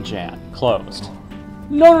 Sal and Jan. Closed.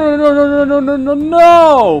 No, no, no, no, no, no, no, no,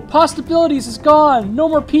 no! Possibilities is gone! No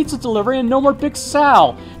more pizza delivery and no more Big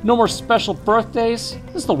Sal! No more special birthdays.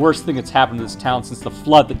 This is the worst thing that's happened to this town since the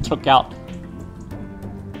flood that took out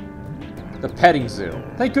the petting zoo.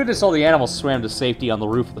 Thank goodness all the animals swam to safety on the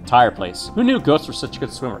roof of the tire place. Who knew ghosts were such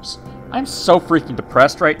good swimmers? I'm so freaking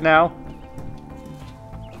depressed right now.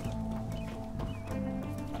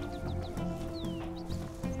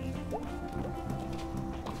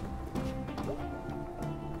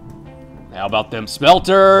 How about them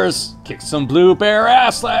Smelters? Kicked some Blue Bear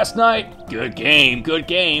ass last night. Good game, good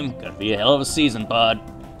game. Gonna be a hell of a season, bud.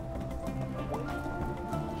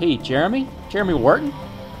 Hey, Jeremy? Jeremy Wharton?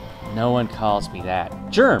 No one calls me that.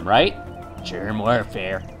 Germ, right? Germ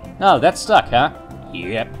Warfare. Oh, that's stuck, huh?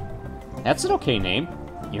 Yep. That's an okay name.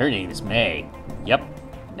 Your name is May. Yep.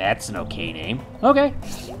 That's an okay name. Okay.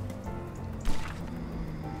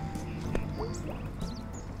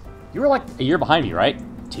 You were like a year behind me, right?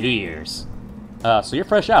 2 years. So you're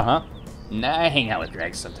fresh out, huh? Nah, I hang out with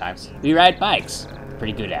Greg sometimes. We ride bikes.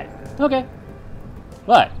 Pretty good at it. Okay.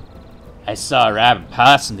 What? I saw a rabid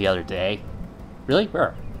possum the other day. Really?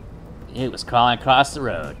 Where? It was crawling across the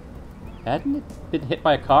road. Hadn't it been hit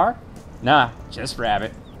by a car? Nah, just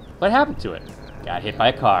rabbit. What happened to it? Got hit by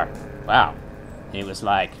a car. Wow. It was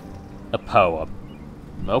like a poem.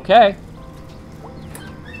 Okay.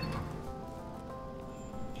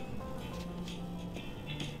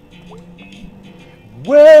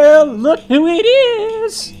 Well, look who it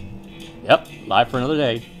is! Yep, live for another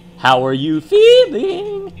day. How are you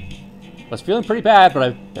feeling? I was feeling pretty bad, but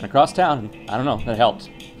I've been across town, and I don't know, that helped.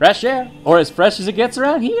 Fresh air, or as fresh as it gets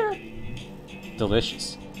around here.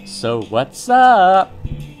 Delicious. So what's up?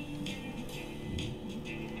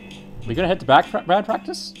 We gonna head to band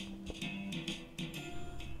practice?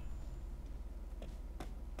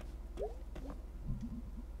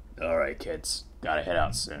 Alright, kids. Gotta head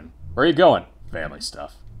out soon. Where are you going? Family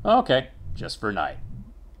stuff. Okay, just for a night.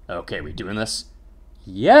 Okay, we doing this?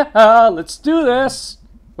 Yeah, let's do this!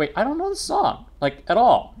 Wait, I don't know the song, like, at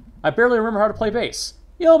all. I barely remember how to play bass.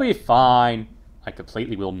 You'll be fine. I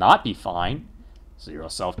completely will not be fine. Zero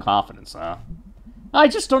self-confidence, huh? I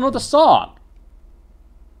just don't know the song.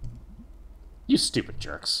 You stupid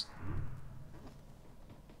jerks.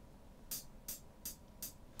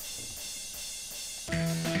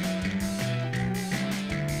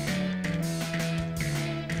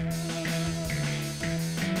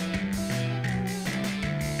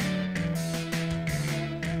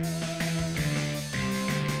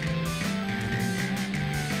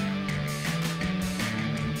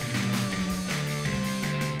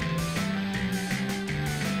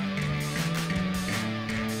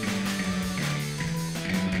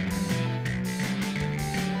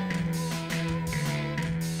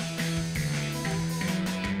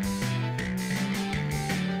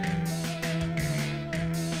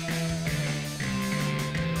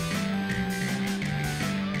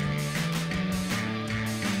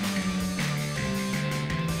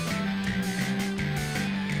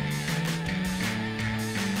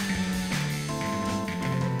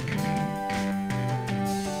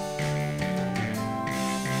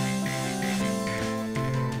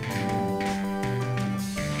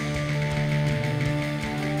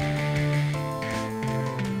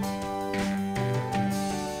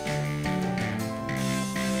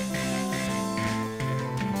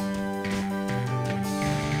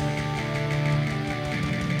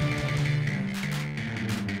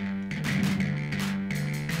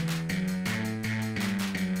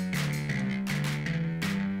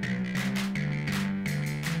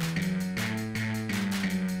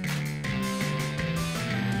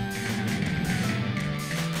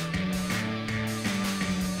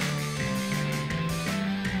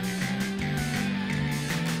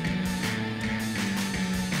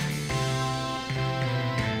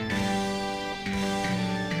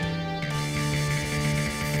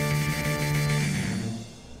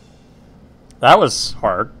 That was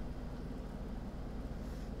hard.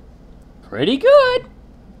 Pretty good.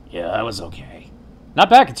 Yeah, that was okay.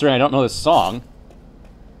 Not bad considering I don't know this song.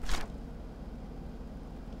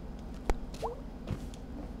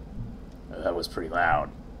 That was pretty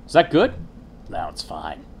loud. Is that good? Loud's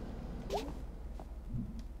fine. You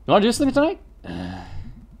want to do something tonight?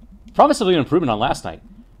 Promise it'll be an improvement on last night.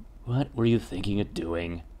 What were you thinking of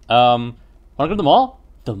doing? Want to go to the mall?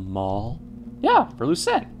 The mall? Yeah, for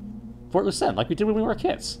Lucerne. Fort Lucerne, like we did when we were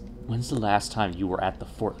kids. When's the last time you were at the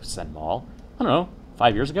Fort Lucerne Mall? I don't know,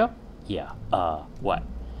 5 years ago? Yeah, what?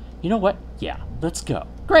 You know what? Yeah, let's go.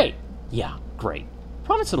 Great! Yeah, great.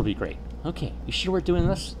 Promise it'll be great. Okay, you sure we're doing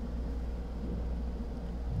this?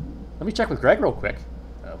 Let me check with Greg real quick.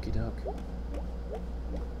 Okie doke.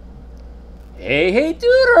 Hey,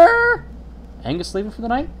 Duder! Angus leaving for the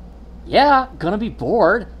night? Yeah, gonna be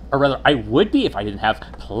bored. Or rather, I would be if I didn't have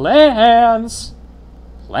plans.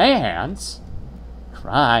 Plans?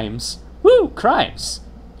 Crimes. Woo, crimes.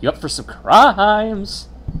 You up for some crimes?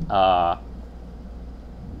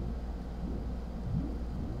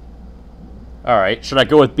 Alright, should I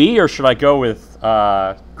go with B or should I go with,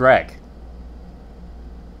 Greg?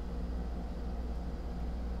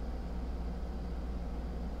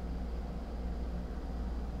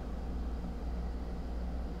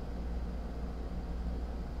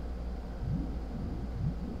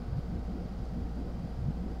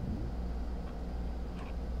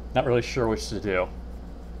 Not really sure which to do.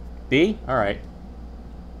 B? Alright.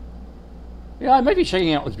 Yeah, I might be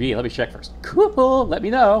checking out with B. Let me check first. Cool, let me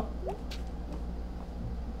know.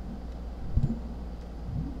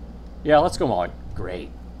 Yeah, let's go Molly. Great.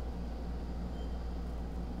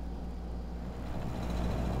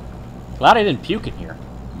 Glad I didn't puke in here.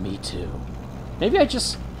 Me too. Maybe I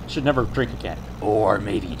just should never drink again. Or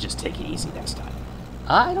maybe just take it easy next time.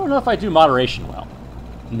 I don't know if I do moderation well.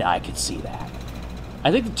 No, I can see that. I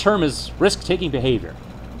think the term is risk-taking behavior.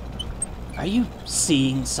 Are you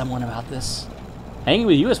seeing someone about this? Hanging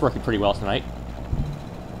with you is working pretty well tonight.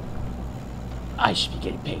 I should be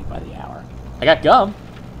getting paid by the hour. I got gum.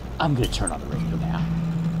 I'm gonna turn on the radio now.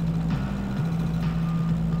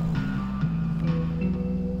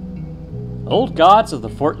 Old Gods of the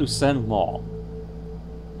Fort Lucenne Mall.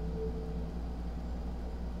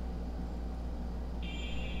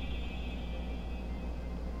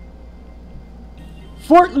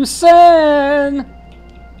 Fort Lucenne!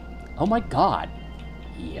 Oh my god.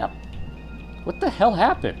 Yep. What the hell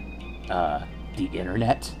happened? The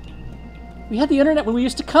internet? We had the internet when we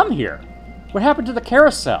used to come here. What happened to the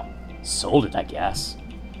carousel? Sold it, I guess.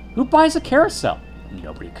 Who buys a carousel?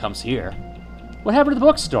 Nobody comes here. What happened to the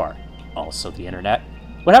bookstore? Also the internet.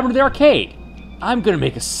 What happened to the arcade? I'm gonna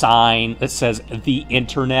make a sign that says the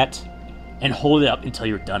internet and hold it up until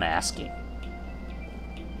you're done asking.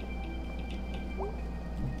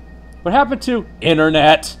 What happened to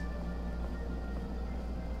internet?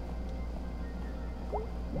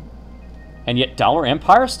 And yet Dollar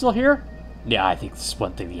Empire is still here? Yeah, I think this is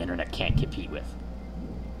one thing the internet can't compete with.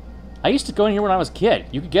 I used to go in here when I was a kid.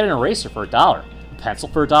 You could get an eraser for $1, a pencil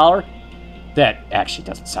for $1. That actually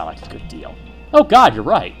doesn't sound like a good deal. Oh god, you're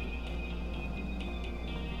right.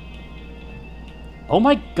 Oh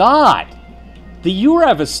my god! The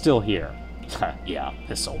UREV is still here. Yeah,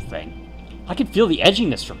 this old thing. I can feel the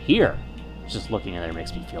edginess from here. Just looking at it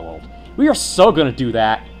makes me feel old. We are so gonna do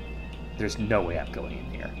that. There's no way I'm going in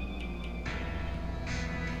here.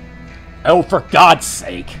 Oh, for God's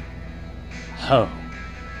sake! Holy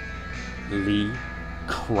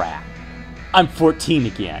crap. I'm 14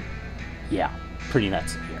 again. Yeah, pretty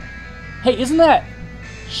nuts in here. Hey, isn't that...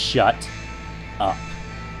 Shut up.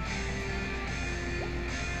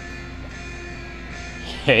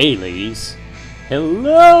 Hey, ladies.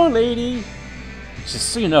 Hello, lady. Just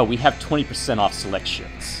so you know, we have 20% off select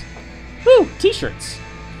shirts. Woo, t-shirts.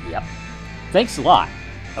 Yep. Thanks a lot.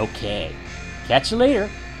 Okay. Catch you later.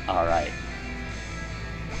 Alright.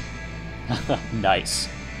 Nice.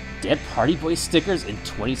 Dead Party Boy stickers in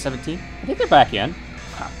 2017? I think they're back in.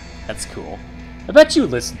 Huh, that's cool. I bet you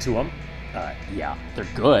listen to them. Yeah, they're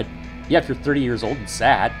good. Yeah, if you're 30 years old and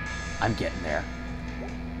sad. I'm getting there.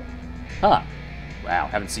 Huh. Wow,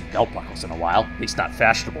 haven't seen belt buckles in a while. At least not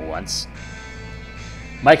fashionable ones.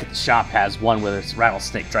 Mike at the shop has one with his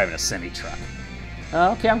rattlesnake driving a semi-truck.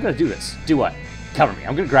 Okay, I'm gonna do this. Do what? Cover me.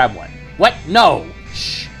 I'm gonna grab one. What? No!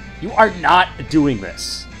 Shh. You are not doing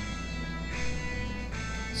this.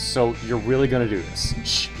 So, you're really gonna do this.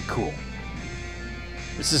 Shh, be cool.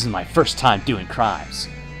 This isn't my first time doing crimes.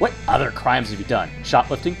 What other crimes have you done?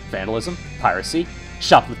 Shoplifting? Vandalism? Piracy?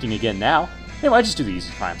 Shoplifting again now? Anyway, I just do the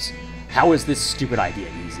easy crimes. How is this stupid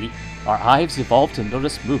idea easy? Our eyes evolved to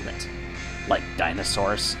notice movement. Like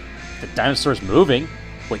dinosaurs. The dinosaur's moving?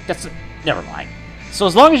 Wait, that's a... Never mind. So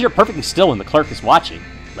as long as you're perfectly still when the clerk is watching,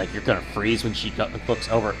 like you're gonna freeze when she looks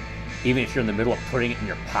over, even if you're in the middle of putting it in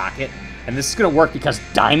your pocket, and this is gonna work because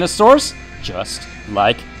dinosaurs? Just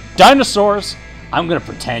like dinosaurs! I'm gonna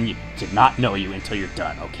pretend you did not know you until you're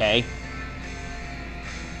done, okay?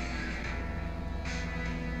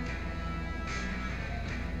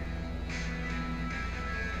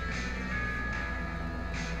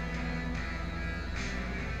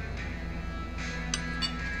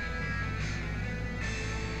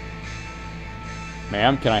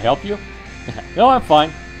 Ma'am, can I help you? No, I'm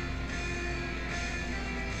fine.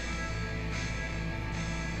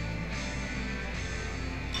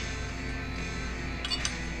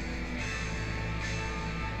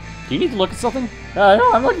 Do you need to look at something?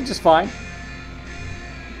 No, I'm looking just fine.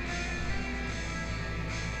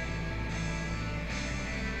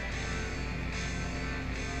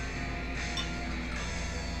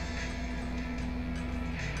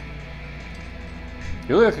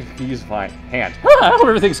 You look confused, fine. Hand. I hope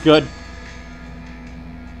everything's good.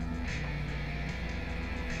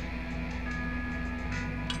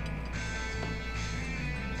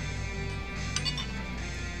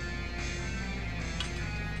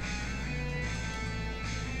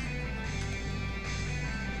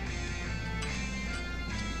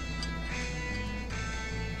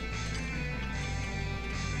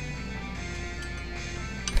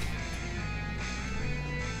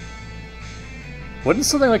 Wouldn't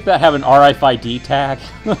something like that have an RFID tag?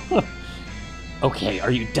 Okay,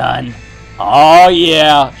 are you done? Oh,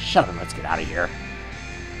 yeah. Shut up, let's get out of here.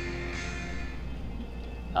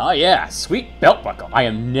 Oh, yeah. Sweet belt buckle I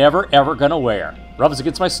am never, ever gonna wear. Rubs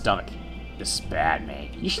against my stomach. This is bad,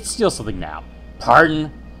 man. You should steal something now.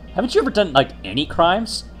 Pardon? Haven't you ever done, like, any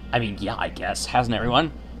crimes? I mean, yeah, I guess. Hasn't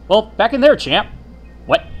everyone? Well, back in there, champ.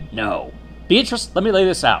 What? No. Beatrice, let me lay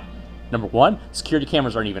this out. Number 1, security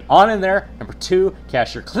cameras aren't even on in there. Number 2,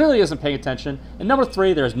 cashier clearly isn't paying attention. And number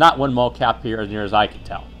 3, there is not one mole cap here as near as I can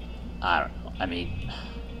tell. I don't know. I mean...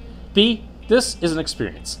 B, this is an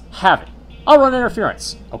experience. Have it. I'll run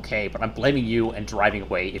interference. Okay, but I'm blaming you and driving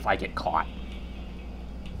away if I get caught.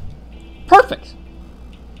 Perfect!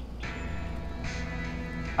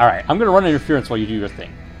 Alright, I'm gonna run interference while you do your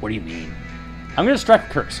thing. What do you mean? I'm gonna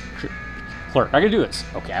distract a clerk. I can do this.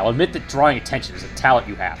 Okay, I'll admit that drawing attention is a talent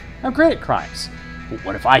you have. I'm great at crimes. But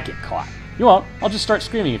what if I get caught? You won't. I'll just start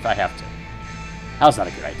screaming if I have to. How's that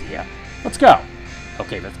a good idea? Let's go.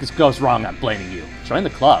 Okay, but if this goes wrong, I'm blaming you. Join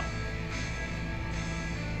the club.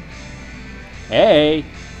 Hey.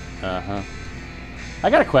 Uh-huh. I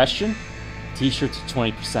got a question. T-shirts are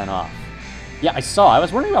 20% off. Yeah, I saw. I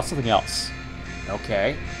was wondering about something else.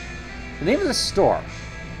 Okay. The name of the store.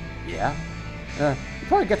 Yeah? You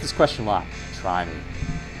probably get this question a lot. Try me.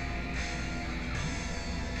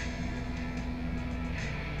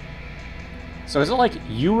 So is it like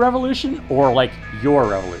you revolution or like your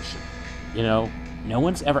revolution? You know, no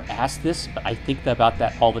one's ever asked this, but I think about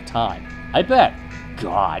that all the time. I bet.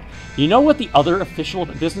 God. You know what the other official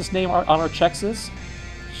business name on our checks is?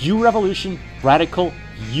 U Revolution Radical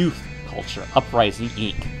Youth Culture Uprising,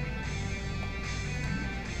 Inc.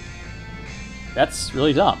 That's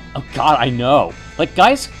really dumb. Oh god, I know. Like,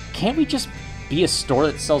 guys, can't we just be a store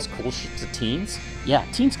that sells cool shit to teens? Yeah,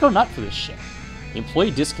 teens go nuts for this shit. The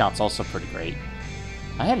employee discount's also pretty great.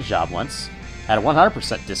 I had a job once. Had a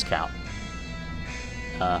 100% discount.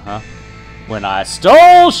 Uh-huh. When I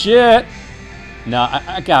stole shit! No,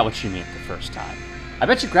 I got what you meant the first time. I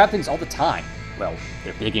bet you grab things all the time. Well,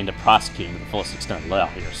 they're big into prosecuting to the fullest extent of the law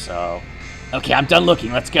here, so... Okay, I'm done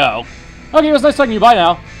looking. Let's go. Okay, it was nice talking to you. Bye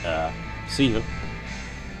now. See you.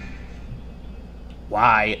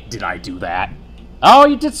 Why did I do that? Oh,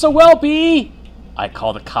 you did so well, B! I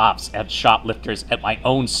call the cops and shoplifters at my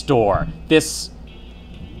own store. This...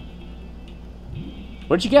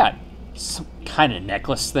 What'd you get? Some kind of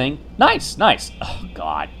necklace thing? Nice, nice. Oh,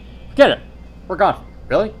 God. Forget it. We're gone.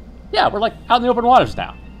 Really? Yeah, we're like out in the open waters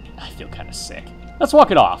now. I feel kind of sick. Let's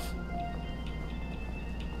walk it off.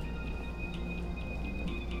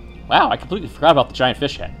 Wow, I completely forgot about the giant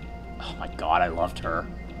fish head. Oh my god, I loved her.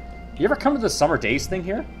 You ever come to the summer days thing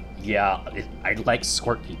here? Yeah, I like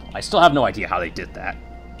squirt people. I still have no idea how they did that.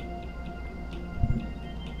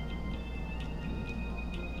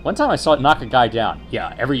 One time I saw it knock a guy down.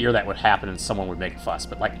 Yeah, every year that would happen and someone would make a fuss.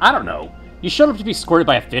 But like, I don't know. You showed up to be squirted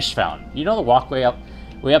by a fish fountain. You know the walkway up,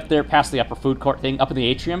 way up there past the upper food court thing, up in the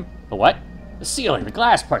atrium? The what? The ceiling, the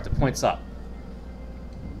glass part that points up.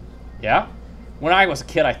 Yeah? When I was a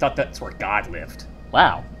kid, I thought that's where God lived.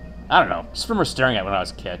 Wow. I don't know. Just remember staring at it when I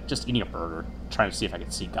was a kid, just eating a burger, trying to see if I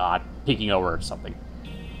could see God, peeking over or something.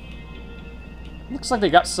 Looks like they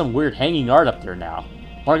got some weird hanging art up there now.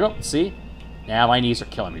 Wanna go up and see? Nah, my knees are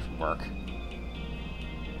killing me from work.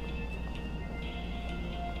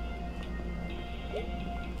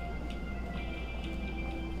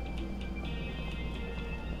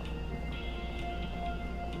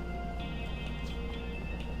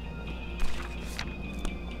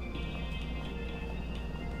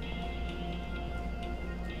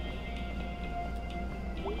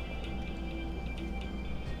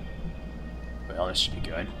 Well, this should be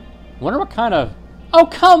good. I wonder what kind of... Oh,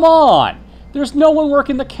 come on! There's no one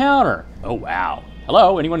working the counter. Oh, wow.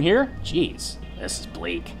 Hello, anyone here? Jeez, this is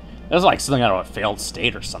bleak. This is like something out of a failed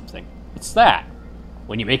state or something. What's that?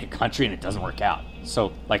 When you make a country and it doesn't work out.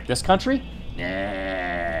 So, like this country?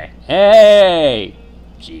 Nah. Hey!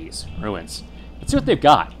 Jeez, ruins. Let's see what they've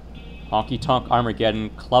got. Honky Tonk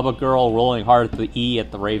Armageddon, Club a Girl, Rolling Hard at the E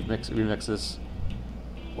at the rave remixes.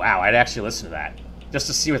 Wow, I'd actually listen to that. Just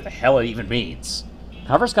to see what the hell it even means.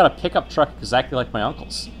 Cover's got a pickup truck exactly like my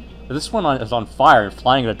uncle's. But this one is on fire and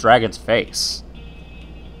flying at a dragon's face.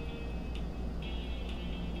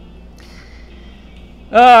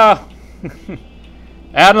 Adam,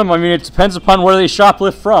 I mean, it depends upon where they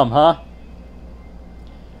shoplift from, huh?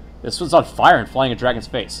 This one's on fire and flying a dragon's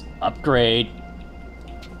face. Upgrade.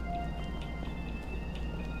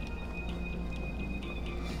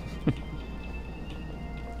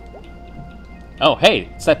 Oh, hey,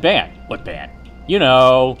 it's that band. What band? You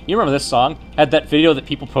know, you remember this song? Had that video that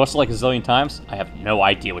people posted like a zillion times? I have no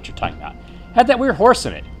idea what you're talking about. Had that weird horse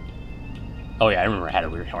in it. Oh yeah, I remember it had a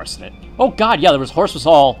weird horse in it. Oh god, yeah, horse was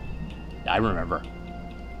all... I remember.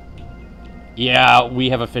 Yeah, we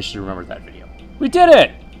have officially remembered that video. We did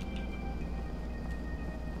it!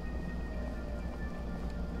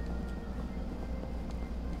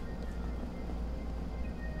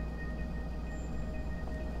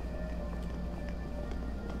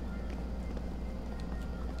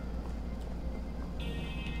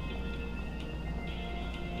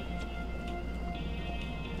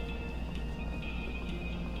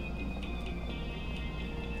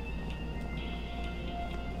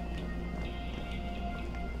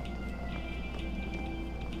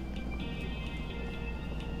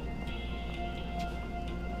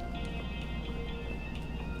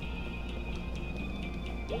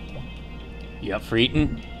 You up for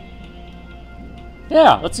eating?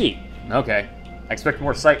 Yeah, let's eat. Okay. I expect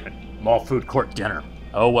more excitement. Mall food court dinner.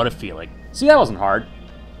 Oh, what a feeling. See, that wasn't hard.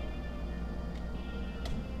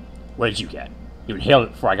 What did you get? You inhaled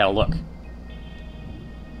it before I got a look.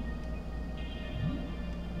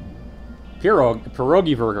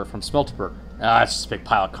 Pierogi burger from Smelterburger. Ah, that's just a big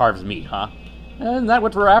pile of carved meat, huh? Isn't that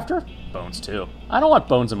what we're after? Bones, too. I don't want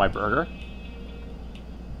bones in my burger.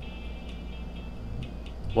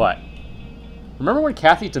 What? Remember when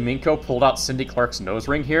Kathy Domingo pulled out Cindy Clark's nose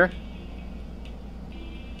ring here?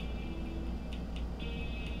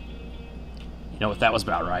 You know what that was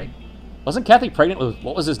about, right? Wasn't Kathy pregnant with,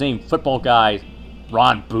 what was his name, football guy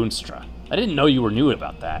Ron Boonstra? I didn't know you were new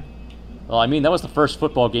about that. Well, I mean, that was the first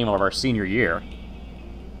football game of our senior year.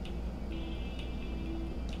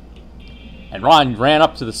 And Ron ran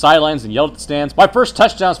up to the sidelines and yelled at the stands, "My first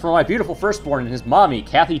touchdown's for my beautiful firstborn and his mommy,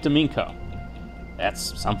 Kathy Domingo."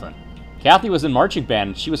 That's something. Kathy was in marching band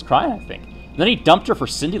and she was crying, I think. And then he dumped her for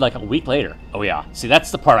Cindy like a week later. Oh yeah, see,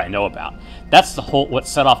 that's the part I know about. That's the whole what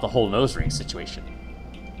set off the whole nose ring situation.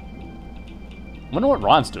 I wonder what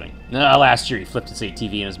Ron's doing. Last year he flipped his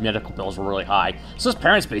ATV and his medical bills were really high, so his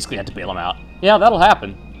parents basically had to bail him out. Yeah, that'll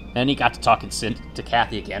happen. And he got to talking to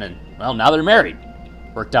Kathy again, and, well, now they're married.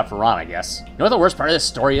 Worked out for Ron, I guess. You know what the worst part of this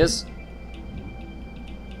story is?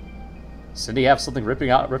 Cindy have something ripped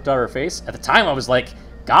out of her face? At the time I was like,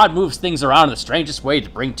 God moves things around in the strangest way to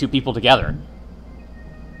bring two people together.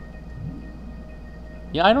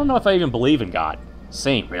 Yeah, I don't know if I even believe in God.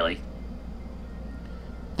 Same, really.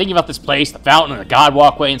 Thinking about this place, the fountain and the God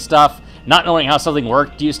walkway and stuff, not knowing how something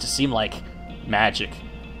worked used to seem like magic.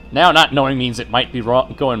 Now not knowing means it might be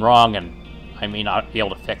going wrong and I may not be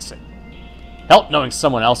able to fix it. Helped knowing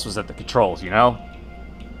someone else was at the controls, you know?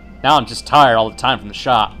 Now I'm just tired all the time from the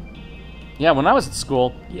shop. Yeah, when I was at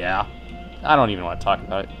school, yeah. I don't even want to talk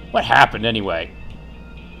about it. What happened, anyway?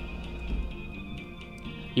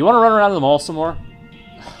 You want to run around the mall some more?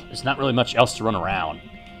 There's not really much else to run around.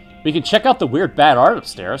 We can check out the weird bad art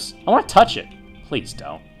upstairs. I want to touch it. Please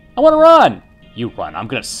don't. I want to run! You run. I'm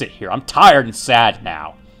going to sit here. I'm tired and sad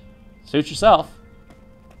now. Suit yourself.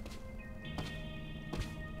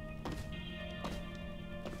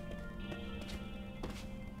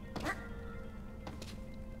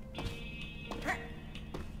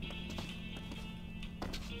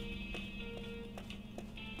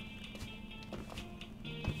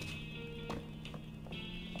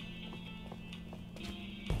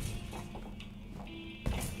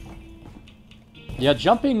 Yeah,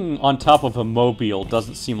 jumping on top of a mobile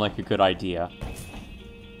doesn't seem like a good idea.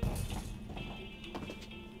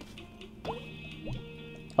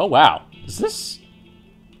 Oh, wow. Is this...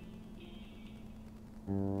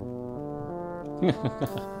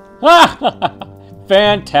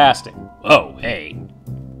 Fantastic. Oh, hey.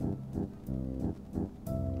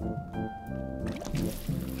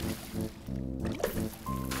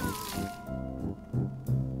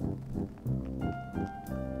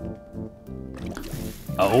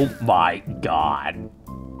 Oh my god.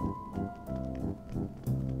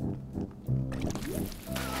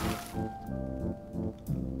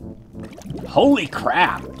 Holy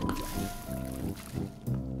crap.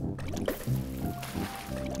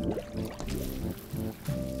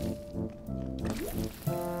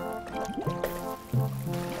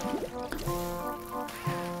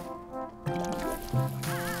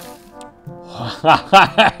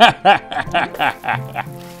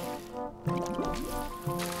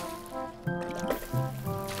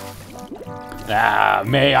 Ah,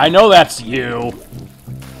 May, I know that's you.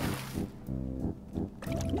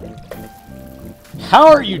 How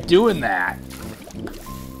are you doing that?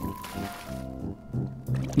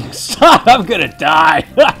 Stop, I'm gonna die.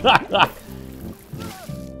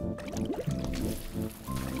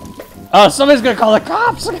 Oh, somebody's gonna call the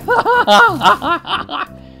cops.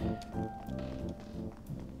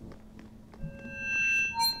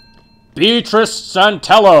 Beatrice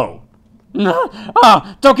Santello.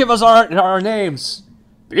 Ah, don't give us our names.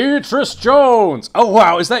 Beatrice Jones. Oh,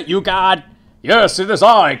 wow, is that you, God? Yes, it is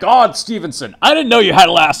I, God Stevenson. I didn't know you had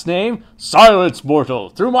a last name. Silence, mortal.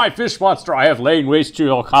 Through my fish monster I have laid waste to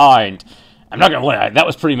your kind. I'm not gonna lie, that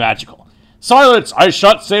was pretty magical. Silence, I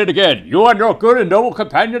shan't say it again. You and your good and noble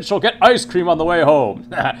companion shall get ice cream on the way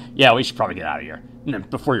home. Yeah, we should probably get out of here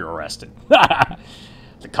before you're arrested.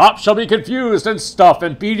 The cops shall be confused and stuff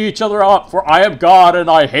and beat each other up, for I am God and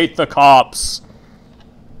I hate the cops.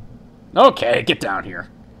 Okay, get down here.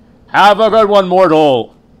 Have a good one,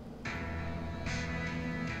 mortal.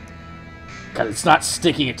 Because it's not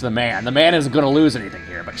sticking it to the man. The man isn't going to lose anything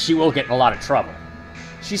here, but she will get in a lot of trouble.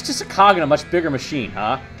 She's just a cog in a much bigger machine,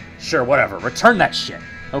 huh? Sure, whatever. Return that shit.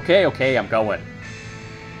 Okay, I'm going.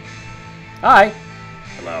 Hi.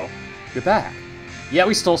 Hello. You're back. Yeah,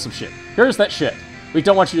 we stole some shit. Here's that shit. We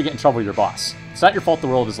don't want you to get in trouble with your boss. It's not your fault the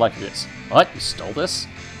world is like it is. What? You stole this?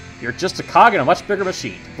 You're just a cog in a much bigger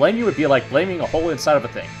machine. To blame you would be like blaming a hole inside of a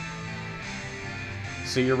thing.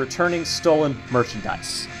 So you're returning stolen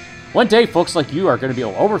merchandise. One day, folks like you are going to be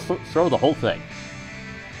able to overthrow the whole thing.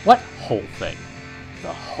 What whole thing?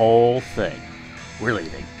 The whole thing. We're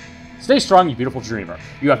leaving. Stay strong, you beautiful dreamer.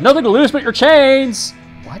 You have nothing to lose but your chains!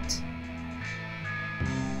 What?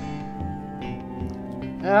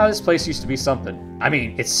 Ah, this place used to be something. I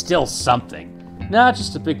mean, it's still something. Not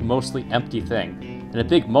just a big, mostly empty thing. And a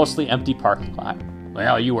big, mostly empty parking lot.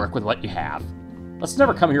 Well, you work with what you have. Let's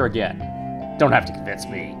never come here again. Don't have to convince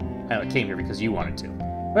me. I only came here because you wanted to.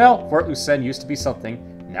 Well, Fort Lucenne used to be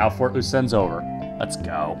something. Now Fort Lucenne's over. Let's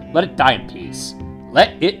go. Let it die in peace.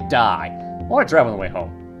 Let it die. I want to drive on the way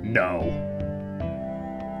home. No.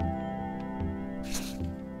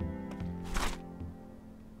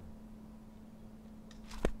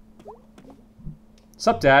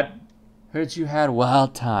 Sup, Dad? Heard you had a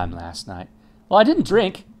wild time last night. Well, I didn't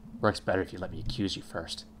drink. Works better if you let me accuse you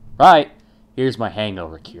first. Right. Here's my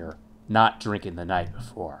hangover cure. Not drinking the night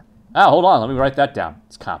before. Ah, hold on. Let me write that down.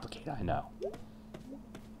 It's complicated, I know.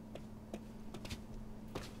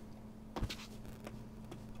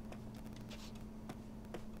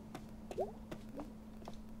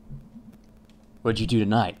 What'd you do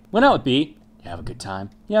tonight? Went out with Bea. You have a good time?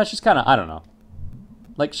 Yeah, she's kind of, I don't know.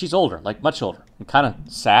 Like, she's older, like much older. And kind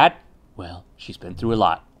of sad. Well, she's been through a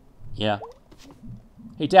lot. Yeah.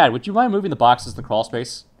 Hey, Dad, would you mind moving the boxes in the crawl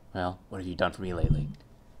space? Well, what have you done for me lately?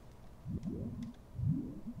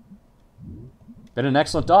 Been an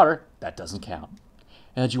excellent daughter. That doesn't count.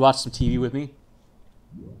 And did you watch some TV with me?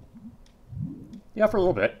 Yeah, for a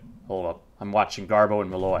little bit. Hold up. I'm watching Garbo and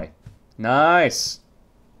Malloy. Nice.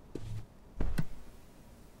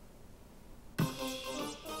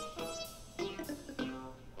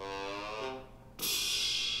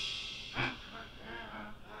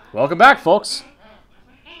 Welcome back, folks.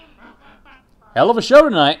 Hell of a show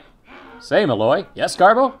tonight. Say, Malloy. Yes,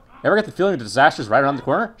 Garbo? Ever get the feeling the disaster's right around the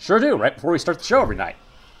corner? Sure do, right before we start the show every night.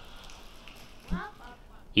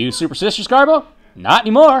 You superstitious, Garbo? Not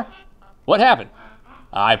anymore. What happened?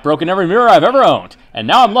 I've broken every mirror I've ever owned, and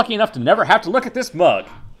now I'm lucky enough to never have to look at this mug.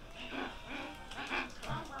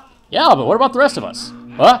 Yeah, but what about the rest of us?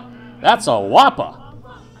 What? That's a whopper.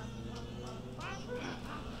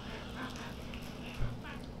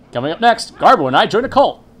 Coming up next, Garbo and I join a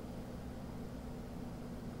cult.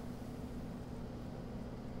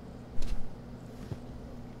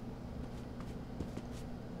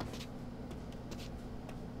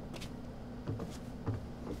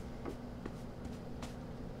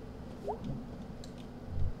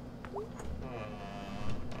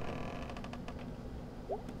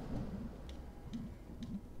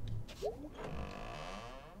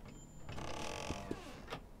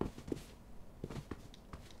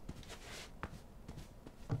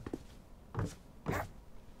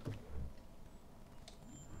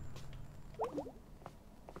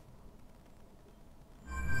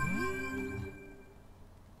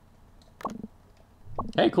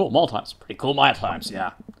 Hey, cool, mall times. Pretty cool mall times,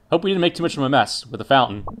 yeah. Hope we didn't make too much of a mess with the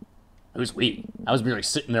fountain. Who's we? I was merely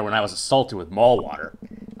sitting there when I was assaulted with mall water.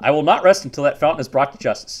 I will not rest until that fountain is brought to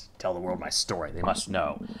justice. Tell the world my story. They must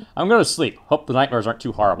know. I'm going to sleep. Hope the nightmares aren't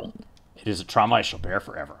too horrible. It is a trauma I shall bear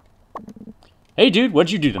forever. Hey, dude,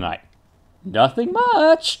 what'd you do tonight? Nothing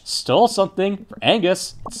much. Stole something for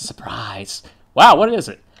Angus. It's a surprise. Wow, what is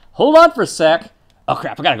it? Hold on for a sec. Oh,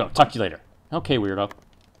 crap, I gotta go. Talk to you later. Okay, weirdo.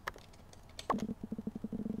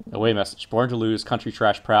 Away message. Born to lose, country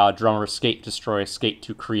trash proud, drummer, skate, destroy, skate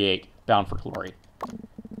to create, bound for glory.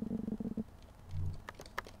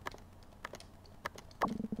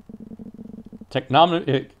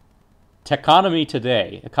 Techonomy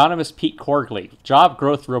today. Economist Pete Corgley. Job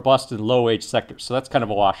growth robust in low-wage sectors. So that's kind of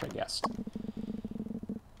a wash, I guess.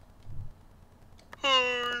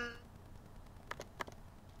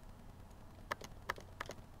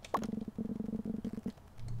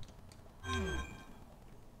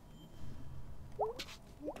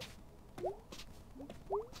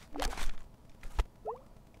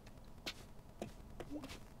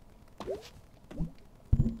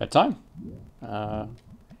 Bedtime.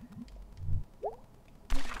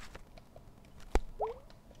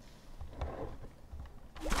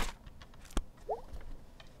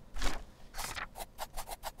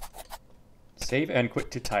 Save and quit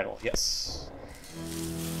to title. Yes.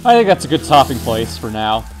 I think that's a good stopping place for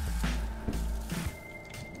now.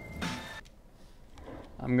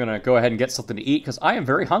 I'm gonna go ahead and get something to eat because I am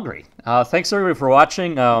very hungry. Thanks everybody for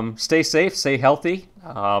watching. Stay safe, stay healthy,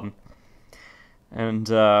 and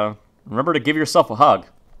remember to give yourself a hug.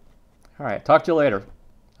 All right, talk to you later.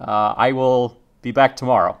 I will be back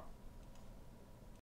tomorrow.